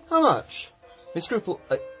 Really? How much? Miss Scruple,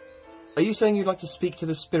 are you saying you'd like to speak to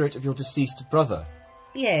the spirit of your deceased brother?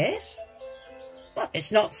 Yes. Well,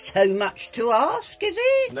 it's not so much to ask, is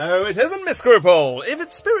it? No, it isn't, Miss Scruple. If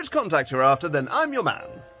it's spirit contact you're after, then I'm your man.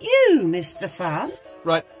 You, Mr. Fun.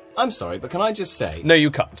 Right, I'm sorry, but can I just say... No,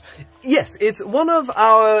 you can't. Yes, it's one of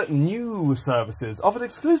our new services, offered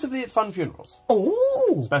exclusively at Fun Funerals.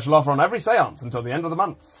 Oh! Special offer on every seance until the end of the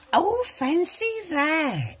month. Oh, fancy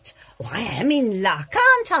that. I am in luck,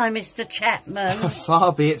 aren't I, Mr. Chapman?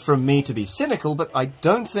 Far be it from me to be cynical, but I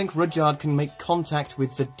don't think Rudyard can make contact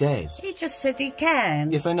with the dead. He just said he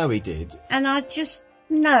can. Yes, I know he did. And I just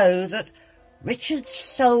know that Richard's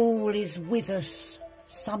soul is with us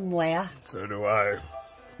somewhere. So do I.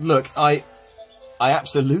 Look, I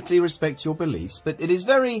absolutely respect your beliefs, but it is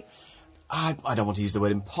very... I don't want to use the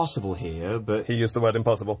word impossible here, but... He used the word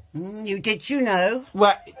impossible. You did, you know.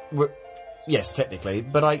 Well, yes, technically,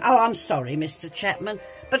 but I... Oh, I'm sorry, Mr. Chapman,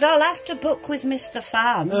 but I'll have to book with Mr.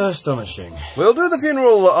 Fan. Astonishing. We'll do the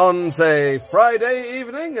funeral on, say, Friday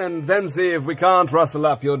evening, and then see if we can't rustle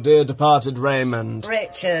up your dear departed Raymond.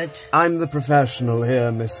 Richard. I'm the professional here,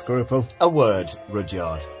 Miss Scruple. A word,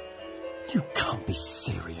 Rudyard. You can't be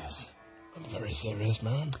serious. I'm very serious,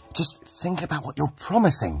 man. Just think about what you're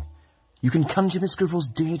promising. You can conjure Miss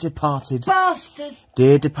Scruple's dear departed... Bastard!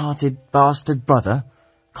 Dear departed bastard brother.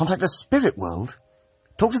 Contact the spirit world.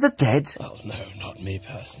 Talk to the dead. Well, no, not me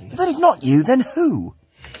personally. Then if not you, then who?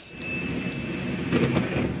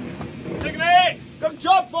 Antigone! Got a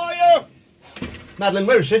job for you! Madeline,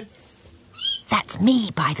 where is she? That's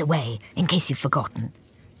me, by the way, in case you've forgotten.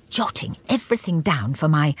 Jotting everything down for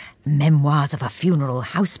my Memoirs of a Funeral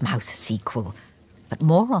House Mouse sequel. But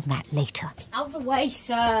more on that later. Out of the way,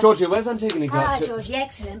 sir. Georgie, where's Antigone got to? Georgie,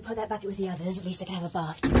 excellent. Put that bucket with the others. At least I can have a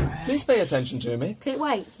bath tomorrow. Please pay attention to me. Can it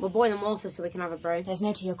wait? We're boiling water so we can have a brew. There's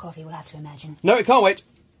no tea or coffee, we'll have to imagine. No, it can't wait.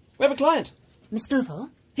 We have a client. Miss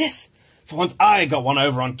Scruple? Yes. For once I got one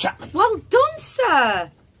over on Chapman. Well done,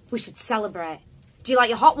 sir. We should celebrate. Do you like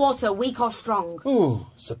your hot water weak or strong? Ooh,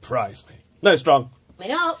 surprise me. No, strong.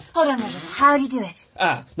 No. Hold on, Richard. How'd you do it?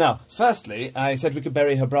 Now, firstly, I said we could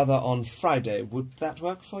bury her brother on Friday. Would that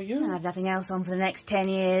work for you? I have nothing else on for the next 10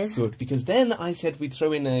 years. Good, because then I said we'd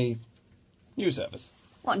throw in a new service.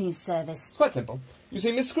 What new service? It's quite simple. You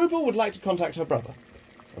see, Miss Scruple would like to contact her brother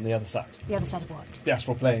on the other side. The other side of what? The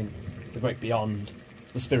astral plane, the great beyond,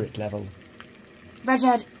 the spirit level.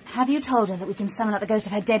 Rudyard, have you told her that we can summon up the ghost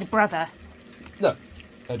of her dead brother? No,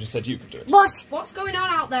 I just said you could do it. What? What's going on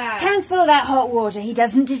out there? Cancel that hot water. He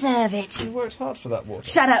doesn't deserve it. You worked hard for that water.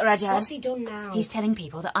 Shut up, Rudyard. What's he done now? He's telling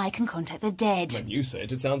people that I can contact the dead. When you say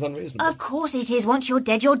it, it sounds unreasonable. Of course it is. Once you're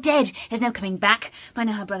dead, you're dead. There's no coming back. By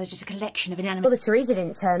now her brother's just a collection of inanimate... Mother Teresa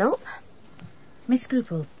didn't turn up. Miss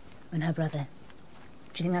Scruple and her brother.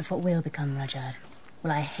 Do you think that's what we'll become, Rudyard?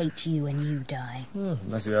 Will I hate you when you die?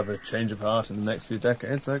 Unless you have a change of heart in the next few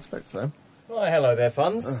decades, I expect so. Why, hello there,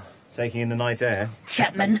 Funds. Taking in the night air.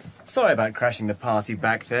 Chapman. Sorry about crashing the party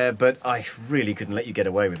back there, but I really couldn't let you get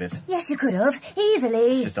away with it. Yes, you could have.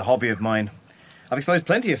 Easily. It's just a hobby of mine. I've exposed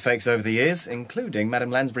plenty of fakes over the years, including Madame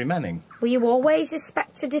Lansbury Manning. Were you always a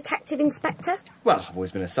Spectre Detective Inspector? Well, I've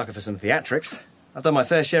always been a sucker for some theatrics. I've done my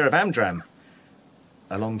fair share of Amdram.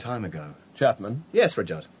 A long time ago. Chapman? Yes,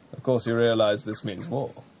 Rudyard. Of course you realise this means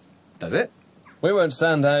war. Does it? We won't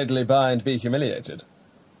stand idly by and be humiliated.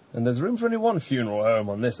 And there's room for only one funeral home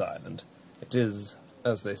on this island. It is,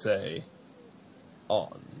 as they say,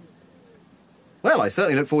 on. Well, I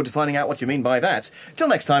certainly look forward to finding out what you mean by that. Till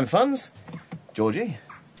next time, Funds. Georgie,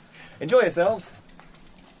 enjoy yourselves.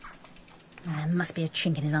 There must be a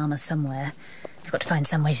chink in his armour somewhere. You've got to find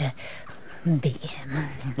some way to beat him.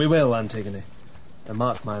 We will, Antigone. And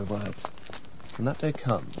mark my words. When that day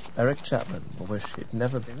comes, Eric Chapman will wish he'd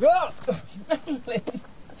never been...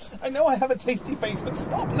 I know I have a tasty face, but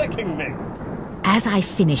stop licking me! As I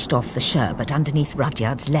finished off the sherbet underneath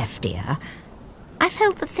Rudyard's left ear, I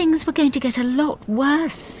felt that things were going to get a lot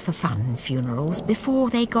worse for fun funerals before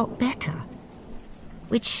they got better.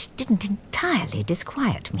 Which didn't entirely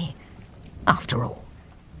disquiet me. After all,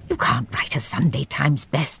 you can't write a Sunday Times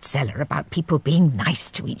bestseller about people being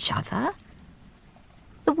nice to each other.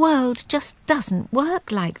 The world just doesn't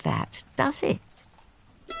work like that, does it?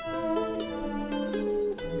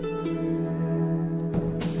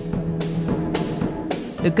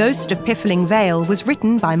 The Ghost of Piffling Vale was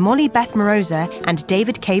written by Molly Beth Morosa and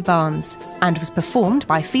David K. Barnes, and was performed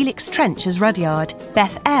by Felix Trench as Rudyard,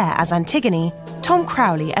 Beth Eyre as Antigone, Tom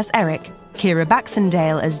Crowley as Eric, Kira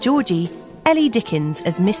Baxendale as Georgie, Ellie Dickens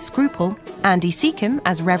as Miss Scruple, Andy Seacombe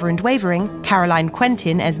as Reverend Wavering, Caroline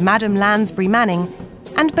Quentin as Madame Lansbury Manning,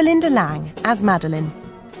 and Belinda Lang as Madeline.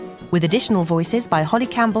 With additional voices by Holly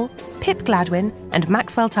Campbell, Pip Gladwin, and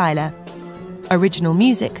Maxwell Tyler. Original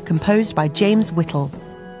music composed by James Whittle.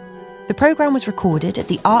 The programme was recorded at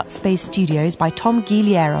the Art Space Studios by Tom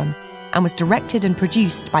Guilieron and was directed and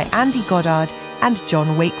produced by Andy Goddard and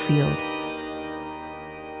John Wakefield.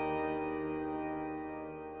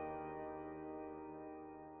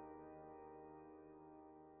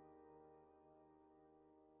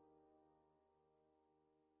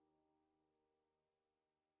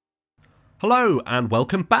 Hello and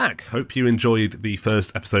welcome back. Hope you enjoyed the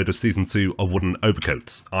first episode of Season 2 of Wooden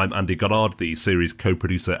Overcoats. I'm Andy Goddard, the series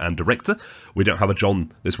co-producer and director. We don't have a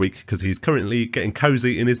John this week because he's currently getting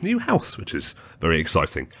cosy in his new house, which is very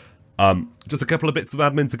exciting. Just a couple of bits of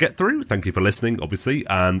admin to get through. Thank you for listening, obviously.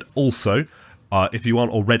 And also, if you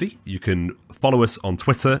aren't already, you can follow us on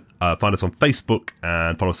Twitter, find us on Facebook,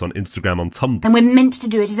 and follow us on Instagram, on Tumblr. And we're meant to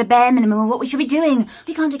do it as a bare minimum of what we should be doing.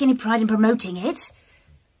 We can't take any pride in promoting it.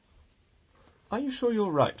 Are you sure you're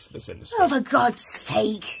right for this industry? Oh, for God's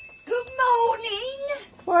sake. Good morning.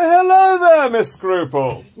 Why, hello there, Miss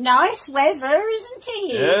Scruple. Nice weather, isn't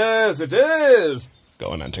it? Yes, it is.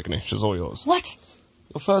 Go on, Antigone. She's all yours. What?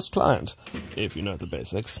 Your first client, if you know the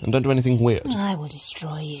basics, and don't do anything weird. I will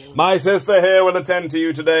destroy you. My sister here will attend to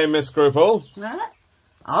you today, Miss Scruple. Huh?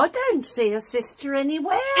 I don't see a sister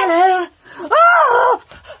anywhere. Hello. Oh!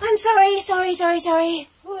 I'm sorry.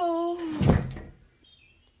 Oh.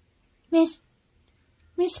 Miss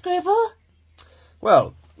Scruple?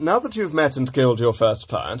 Well, now that you've met and killed your first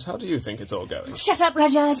client, how do you think it's all going? Shut up,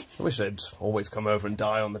 Rudyard. I wish they'd always come over and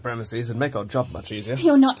die on the premises. It'd make our job much easier.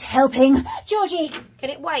 You're not helping. Georgie.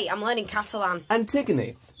 Can it wait? I'm learning Catalan.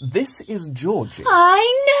 Antigone, this is Georgie.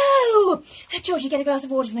 I know. Georgie, get a glass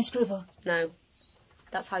of water for Miss Scruple. No.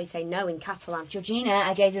 That's how you say no in Catalan. Georgina,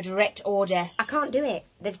 I gave you a direct order. I can't do it.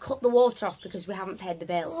 They've cut the water off because we haven't paid the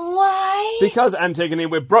bill. Why? Because, Antigone,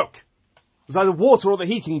 we're broke. It's either water or the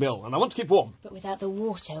heating bill, and I want to keep warm. But without the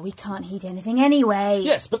water, we can't heat anything anyway.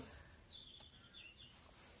 Yes, but...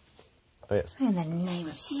 Oh, yes. In the name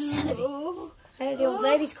of sanity. Hey, the old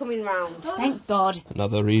lady's coming round. Thank God.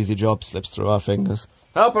 Another easy job slips through our fingers.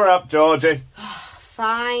 Help her up, Georgie.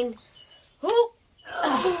 Fine.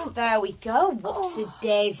 Oh, there we go. What's a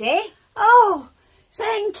daisy? Oh,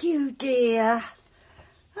 thank you, dear.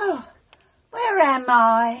 Oh, where am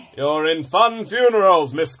I? You're in Fun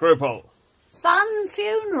Funerals, Miss Scruple. Fun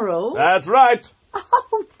funeral? That's right.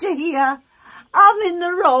 Oh, dear. I'm in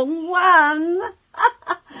the wrong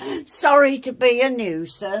one. Sorry to be a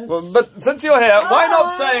nuisance. Well, but since you're here, why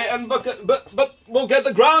not stay and look at... But we'll get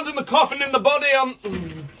the ground and the coffin in the body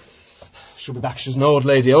on... She'll be back. She's an old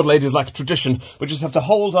lady. Old ladies like tradition. We just have to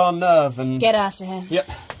hold our nerve and... Get after her. Yep.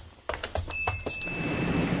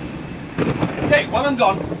 Okay, while I'm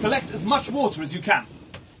gone, collect as much water as you can.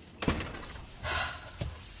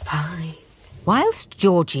 Fine. Whilst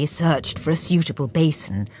Georgie searched for a suitable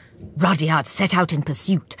basin, Rudyard set out in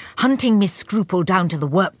pursuit, hunting Miss Scruple down to the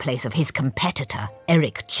workplace of his competitor,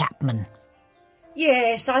 Eric Chapman.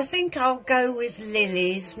 Yes, I think I'll go with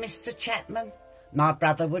lilies, Mr. Chapman. My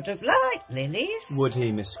brother would have liked lilies. Would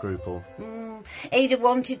he, Miss Scruple? He'd have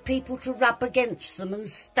wanted people to rub against them and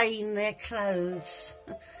stain their clothes.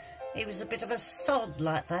 He was a bit of a sod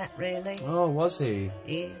like that, really. Oh, was he?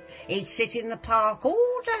 He'd sit in the park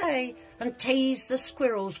all day and tease the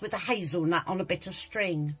squirrels with a hazelnut on a bit of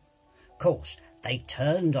string. Of course, they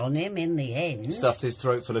turned on him in the end. Stuffed his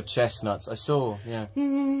throat full of chestnuts. I saw, yeah.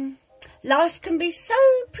 Life can be so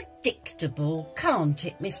predictable, can't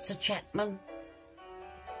it, Mr. Chapman?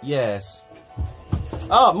 Yes.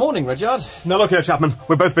 Ah, morning, Rudyard. Now look here, Chapman.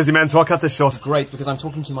 We're both busy men, so I'll cut this short. Great, because I'm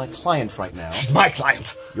talking to my client right now. She's my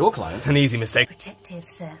client. Your client? An easy mistake. Protective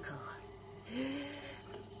circle.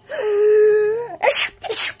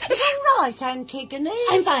 All right, Antigone.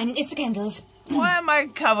 I'm fine. It's the candles. Why am I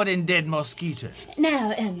covered in dead mosquitoes?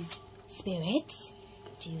 Now, spirits,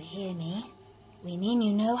 do you hear me? We mean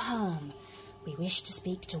you no harm. We wish to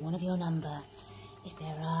speak to one of your number. If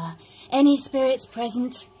there are any spirits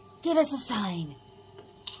present, give us a sign.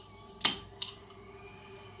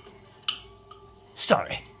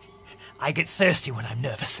 Sorry. I get thirsty when I'm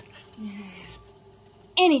nervous.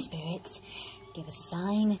 Any spirits, give us a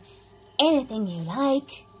sign. Anything you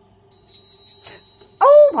like.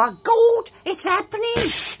 Oh, my God, it's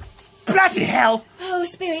happening. Bloody hell! Oh,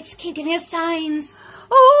 spirits, keep giving us signs.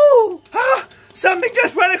 Oh! Ah, something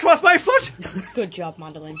just ran across my foot. Good job,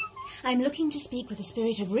 Madeline. I'm looking to speak with the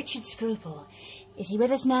spirit of Richard Scruple. Is he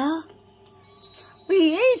with us now?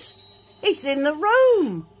 He is. He's in the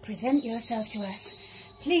room. Present yourself to us.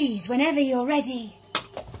 Please, whenever you're ready.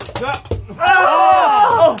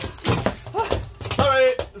 Oh!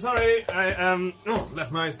 Sorry. I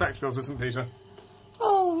left my spectacles with St. Peter.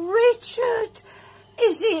 Oh, Richard,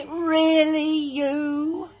 is it really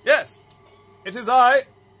you? Yes, it is I,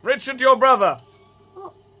 Richard, your brother.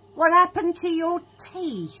 What happened to your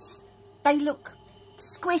teeth? They look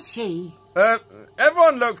squishy.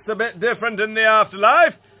 Everyone looks a bit different in the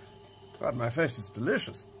afterlife. God, my face is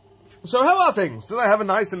delicious. So how are things? Did I have a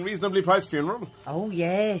nice and reasonably priced funeral? Oh,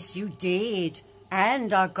 yes, you did.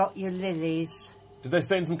 And I got you lilies. Did they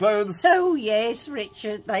stain some clothes? Oh, yes,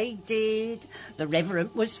 Richard, they did. The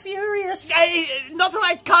Reverend was furious. Not that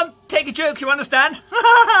I can't take a joke, you understand?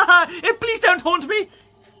 Please don't haunt me.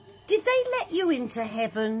 Did they let you into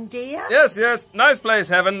heaven, dear? Yes, yes. Nice place,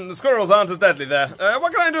 heaven. The squirrels aren't as deadly there.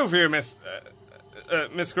 What can I do for you, Miss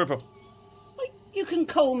Scruple? Well, you can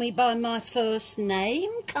call me by my first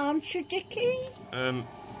name, can't you, Dickie?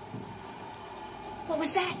 What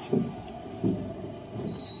was that?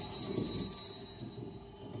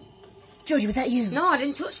 Georgie, was that you? No, I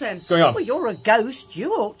didn't touch them. What's going on? Well, you're a ghost.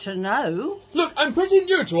 You ought to know. Look, I'm pretty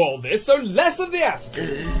new to all this, so less of the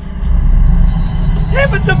attitude.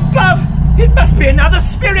 Heavens above! It must be another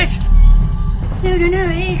spirit! No,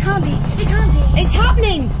 it can't be. It can't be. It's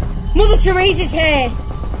happening! Mother Teresa's here!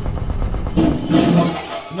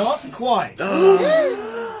 Not quite.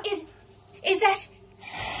 Is that...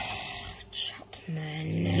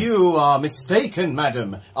 You are mistaken,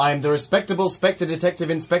 madam. I am the respectable Spectre Detective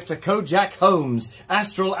Inspector Kojak Holmes,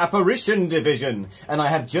 Astral Apparition Division, and I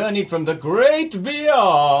have journeyed from the great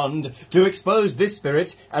beyond to expose this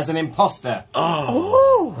spirit as an imposter.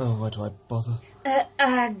 Oh, why do I bother?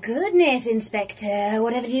 Goodness, Inspector.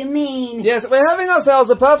 Whatever do you mean? Yes, we're having ourselves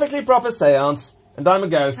a perfectly proper séance, and I'm a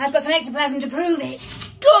ghost. I've got some ectoplasm to prove it.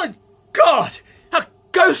 Good God! A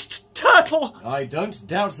ghost turtle! I don't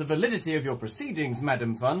doubt the validity of your proceedings,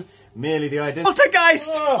 Madam Fun. Merely the identity... Poltergeist!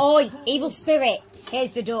 Oi, evil spirit. Here's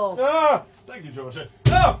the door. Thank you, Georgie.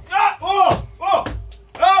 I'll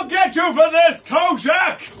get you for this,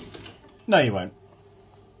 Kojak! No, you won't.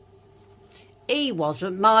 He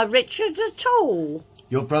wasn't my Richard at all.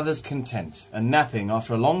 Your brother's content and napping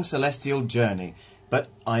after a long celestial journey, but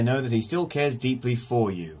I know that he still cares deeply for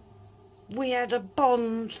you. We had a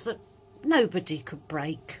bond that nobody could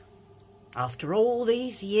break. After all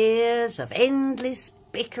these years of endless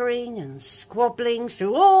bickering and squabbling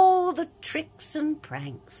through all the tricks and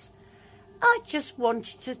pranks, I just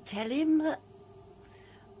wanted to tell him that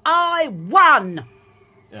I won.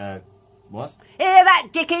 What? Hear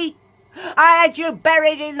that, Dickie? I had you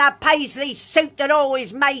buried in the paisley suit that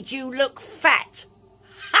always made you look fat.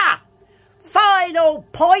 Ha! Final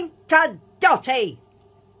point to Dottie.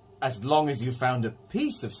 As long as you found a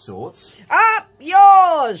piece of sorts. Up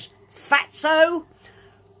yours, fatso.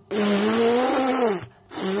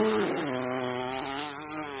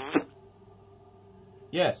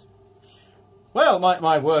 Yes. Well,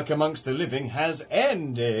 my work amongst the living has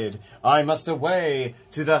ended. I must away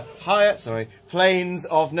to the higher, plains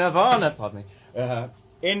of Nirvana. Pardon me.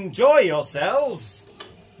 Enjoy yourselves.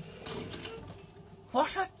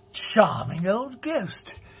 What a charming old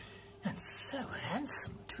ghost. And so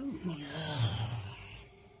handsome, too.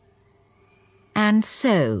 And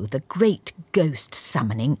so the great ghost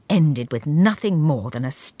summoning ended with nothing more than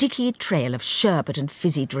a sticky trail of sherbet and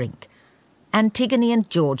fizzy drink. Antigone and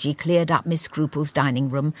Georgie cleared up Miss Scruple's dining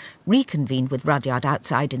room, reconvened with Rudyard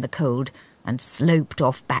outside in the cold, and sloped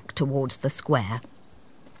off back towards the square.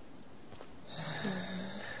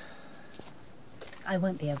 I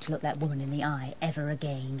won't be able to look that woman in the eye ever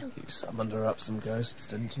again. You summoned her up some ghosts,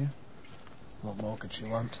 didn't you? What more could she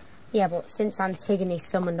want? Yeah, but since Antigone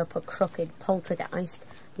summoned up a crooked poltergeist,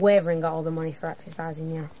 Wavering got all the money for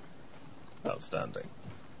exercising you. Outstanding.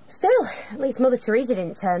 Still, at least Mother Teresa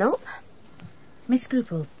didn't turn up. Miss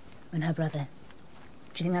Scruple and her brother.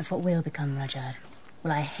 Do you think that's what we'll become, Rudyard?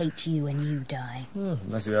 Will I hate you when you die?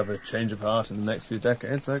 Unless you have a change of heart in the next few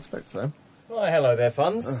decades, I expect so. Why, hello there,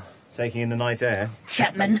 Funs. Taking in the night air.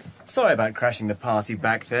 Chapman! Sorry about crashing the party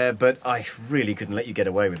back there, but I really couldn't let you get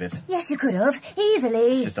away with it. Yes, you could have.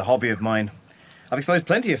 Easily. It's just a hobby of mine. I've exposed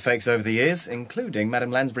plenty of fakes over the years, including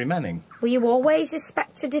Madame Lansbury Manning. Were you always a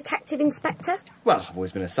Spectre Detective Inspector? Well, I've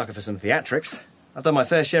always been a sucker for some theatrics. I've done my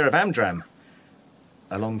fair share of Amdram.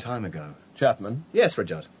 A long time ago. Chapman? Yes,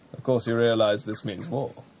 Rudyard. Of course you realise this means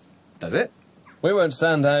war. Does it? We won't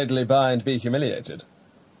stand idly by and be humiliated.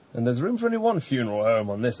 And there's room for only one funeral home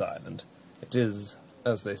on this island. It is,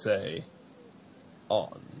 as they say,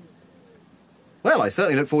 on. Well, I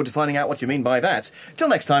certainly look forward to finding out what you mean by that. Till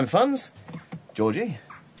next time, Funs. Georgie,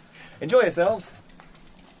 enjoy yourselves.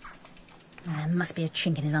 There must be a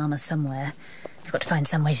chink in his armour somewhere. You've got to find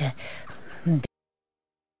some way to...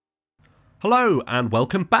 Hello and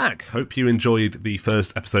welcome back. Hope you enjoyed the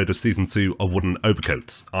first episode of Season 2 of Wooden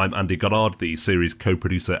Overcoats. I'm Andy Goddard, the series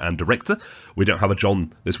co-producer and director. We don't have a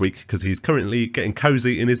John this week because he's currently getting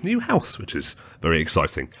cosy in his new house, which is very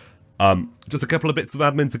exciting. Just a couple of bits of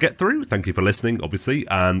admin to get through. Thank you for listening, obviously.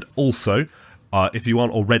 And also, if you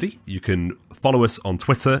aren't already, you can follow us on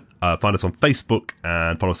Twitter, find us on Facebook,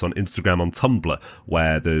 and follow us on Instagram, on Tumblr,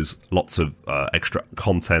 where there's lots of extra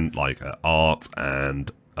content like art and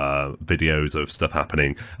videos of stuff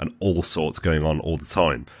happening and all sorts going on all the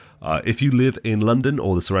time. If you live in London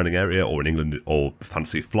or the surrounding area, or in England, or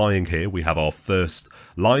fancy flying here, we have our first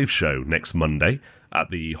live show next Monday at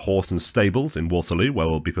the Horse and Stables in Waterloo, where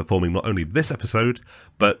we'll be performing not only this episode,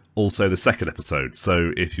 but also the second episode.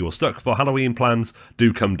 So if you're stuck for Halloween plans,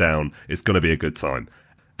 do come down. It's going to be a good time.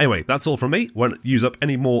 Anyway, that's all from me. Won't use up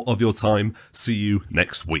any more of your time. See you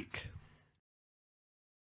next week.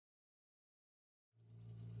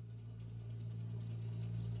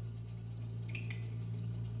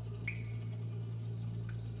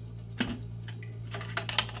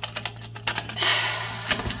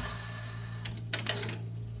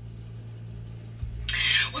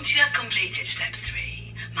 Once you have completed step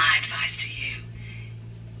 3, my advice to you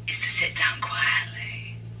is to sit down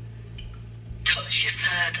quietly, touch your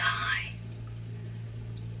third eye,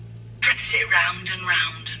 press it round and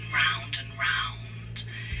round and round and round,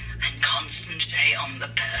 and concentrate on the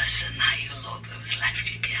person that you love who's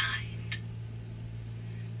left you behind.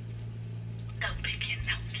 Don't pick your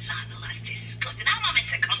nose, Lionel, that's disgusting. How am I meant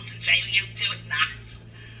to concentrate with you doing that?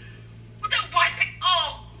 Well, don't wipe it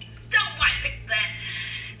all. Don't wipe it there.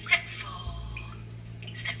 Step 4.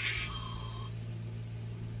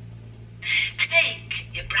 Take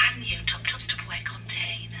your brand new Tupperware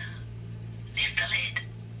container, lift the lid,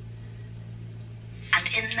 and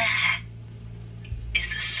in there is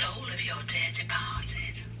the soul of your dear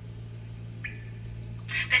departed.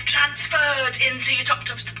 They've transferred into your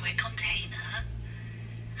Tupperware container,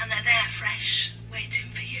 and they're there fresh, waiting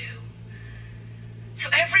for you. So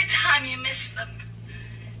every time you miss them,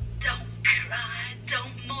 don't cry,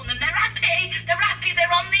 don't mourn them. They're happy,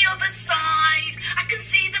 they're on the other side. I can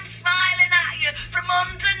see them smiling at you from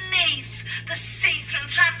underneath the see-through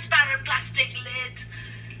transparent plastic lid.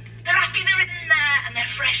 They're happy they're in there, and they're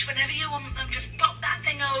fresh whenever you want them. Just pop that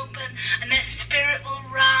thing open, and their spirit will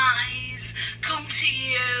rise, come to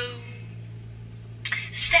you.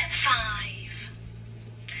 Step 5.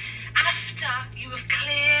 After you have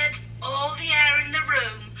cleared all the air in the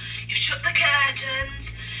room, you've shut the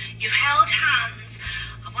curtains, you've held hands,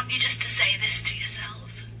 I want you just to say this to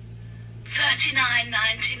yourselves.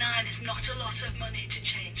 $39.99 is not a lot of money to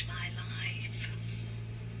change my life.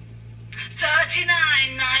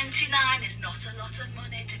 $39.99 is not a lot of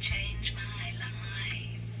money to change my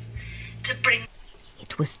life. To bring...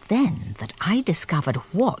 It was then that I discovered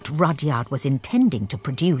what Rudyard was intending to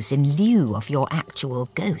produce in lieu of your actual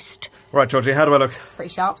ghost. Right, Georgie, how do I look?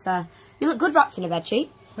 Pretty sharp, sir. You look good wrapped in a bedsheet.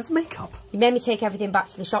 Where's the makeup? You made me take everything back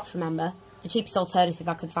to the shops, remember? The cheapest alternative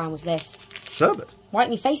I could find was this. Sherbet?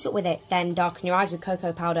 Whiten your face up with it, then darken your eyes with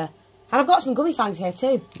cocoa powder. And I've got some gummy fangs here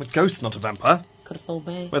too. A ghost, not a vampire. Could have fooled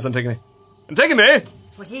me. Where's Antigone? Antigone!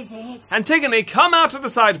 What is it? Antigone, come out of the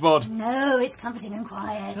sideboard. No, it's comforting and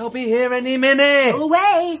quiet. They'll be here any minute.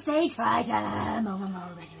 Away, stage fright.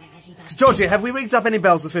 Ready. Georgie, have we rigged up any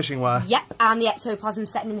bells with fishing wire? Yep, and the ectoplasm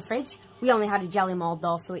setting in the fridge. We only had a jelly mould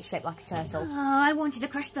though, so it's shaped like a turtle. Oh, I wanted a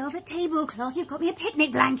crushed velvet tablecloth. You've got me a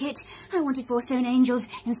picnic blanket. I wanted 4 stone angels.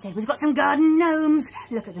 Instead, we've got some garden gnomes.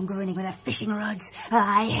 Look at them grinning with their fishing rods.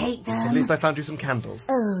 I hate them. At least I found you some candles.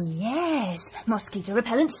 Oh, yes. Mosquito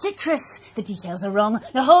repellent citrus. The details are wrong.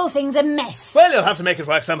 The whole thing's a mess. Well, you'll have to make it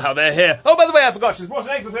work somehow. They're here. Oh, by the way, I forgot. She's brought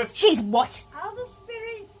an exorcist. She's what? Are the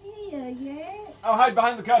spirits here, yeah? I'll hide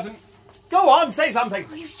behind the curtain. Go on, say something.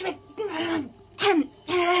 Oh, you stupid...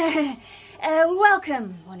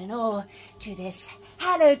 welcome, one and all, to this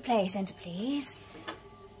hallowed place, enter please.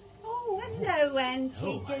 Oh, hello,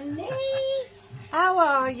 Antigone. How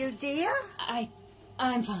are you, dear?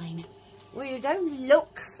 I'm fine. Well, you don't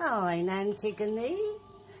look fine, Antigone.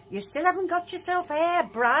 You still haven't got yourself a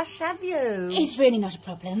hairbrush, have you? It's really not a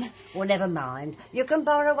problem. Well, never mind. You can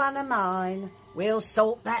borrow one of mine. We'll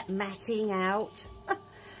sort that matting out.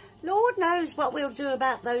 Lord knows what we'll do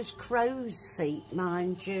about those crow's feet,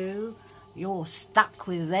 mind you. You're stuck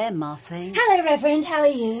with them, I think. Hello, Reverend. How are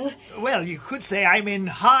you? Well, you could say I'm in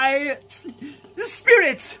high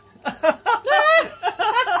spirits.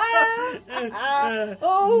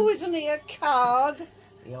 Oh, isn't he a card?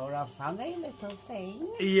 You're a funny little thing.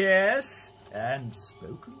 Yes, and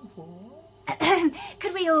spoken for.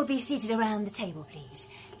 Could we all be seated around the table, please?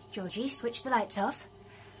 Georgie, switch the lights off.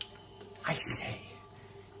 I say,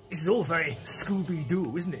 this is all very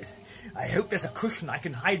Scooby-Doo, isn't it? I hope there's a cushion I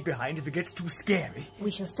can hide behind if it gets too scary.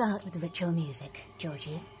 We shall start with the ritual music,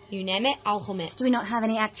 Georgie. You name it, I'll hum it. Do we not have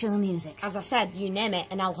any actual music? As I said, you name it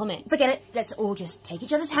and I'll hum it. Forget it. Let's all just take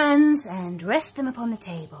each other's hands and rest them upon the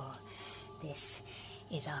table. This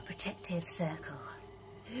is our protective circle.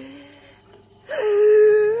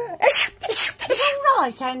 All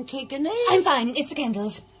right, Antigone. I'm fine. It's the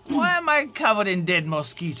candles. Why am I covered in dead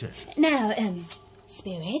mosquitoes? Now,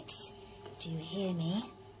 spirits, do you hear me?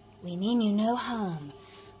 We mean you no harm.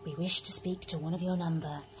 We wish to speak to one of your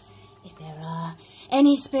number. If there are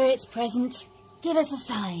any spirits present, give us a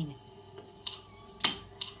sign.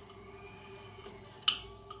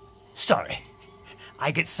 Sorry.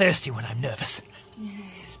 I get thirsty when I'm nervous.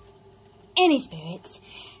 Any spirits,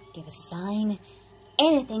 give us a sign.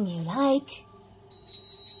 Anything you like.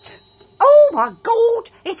 Oh my God,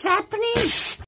 it's happening!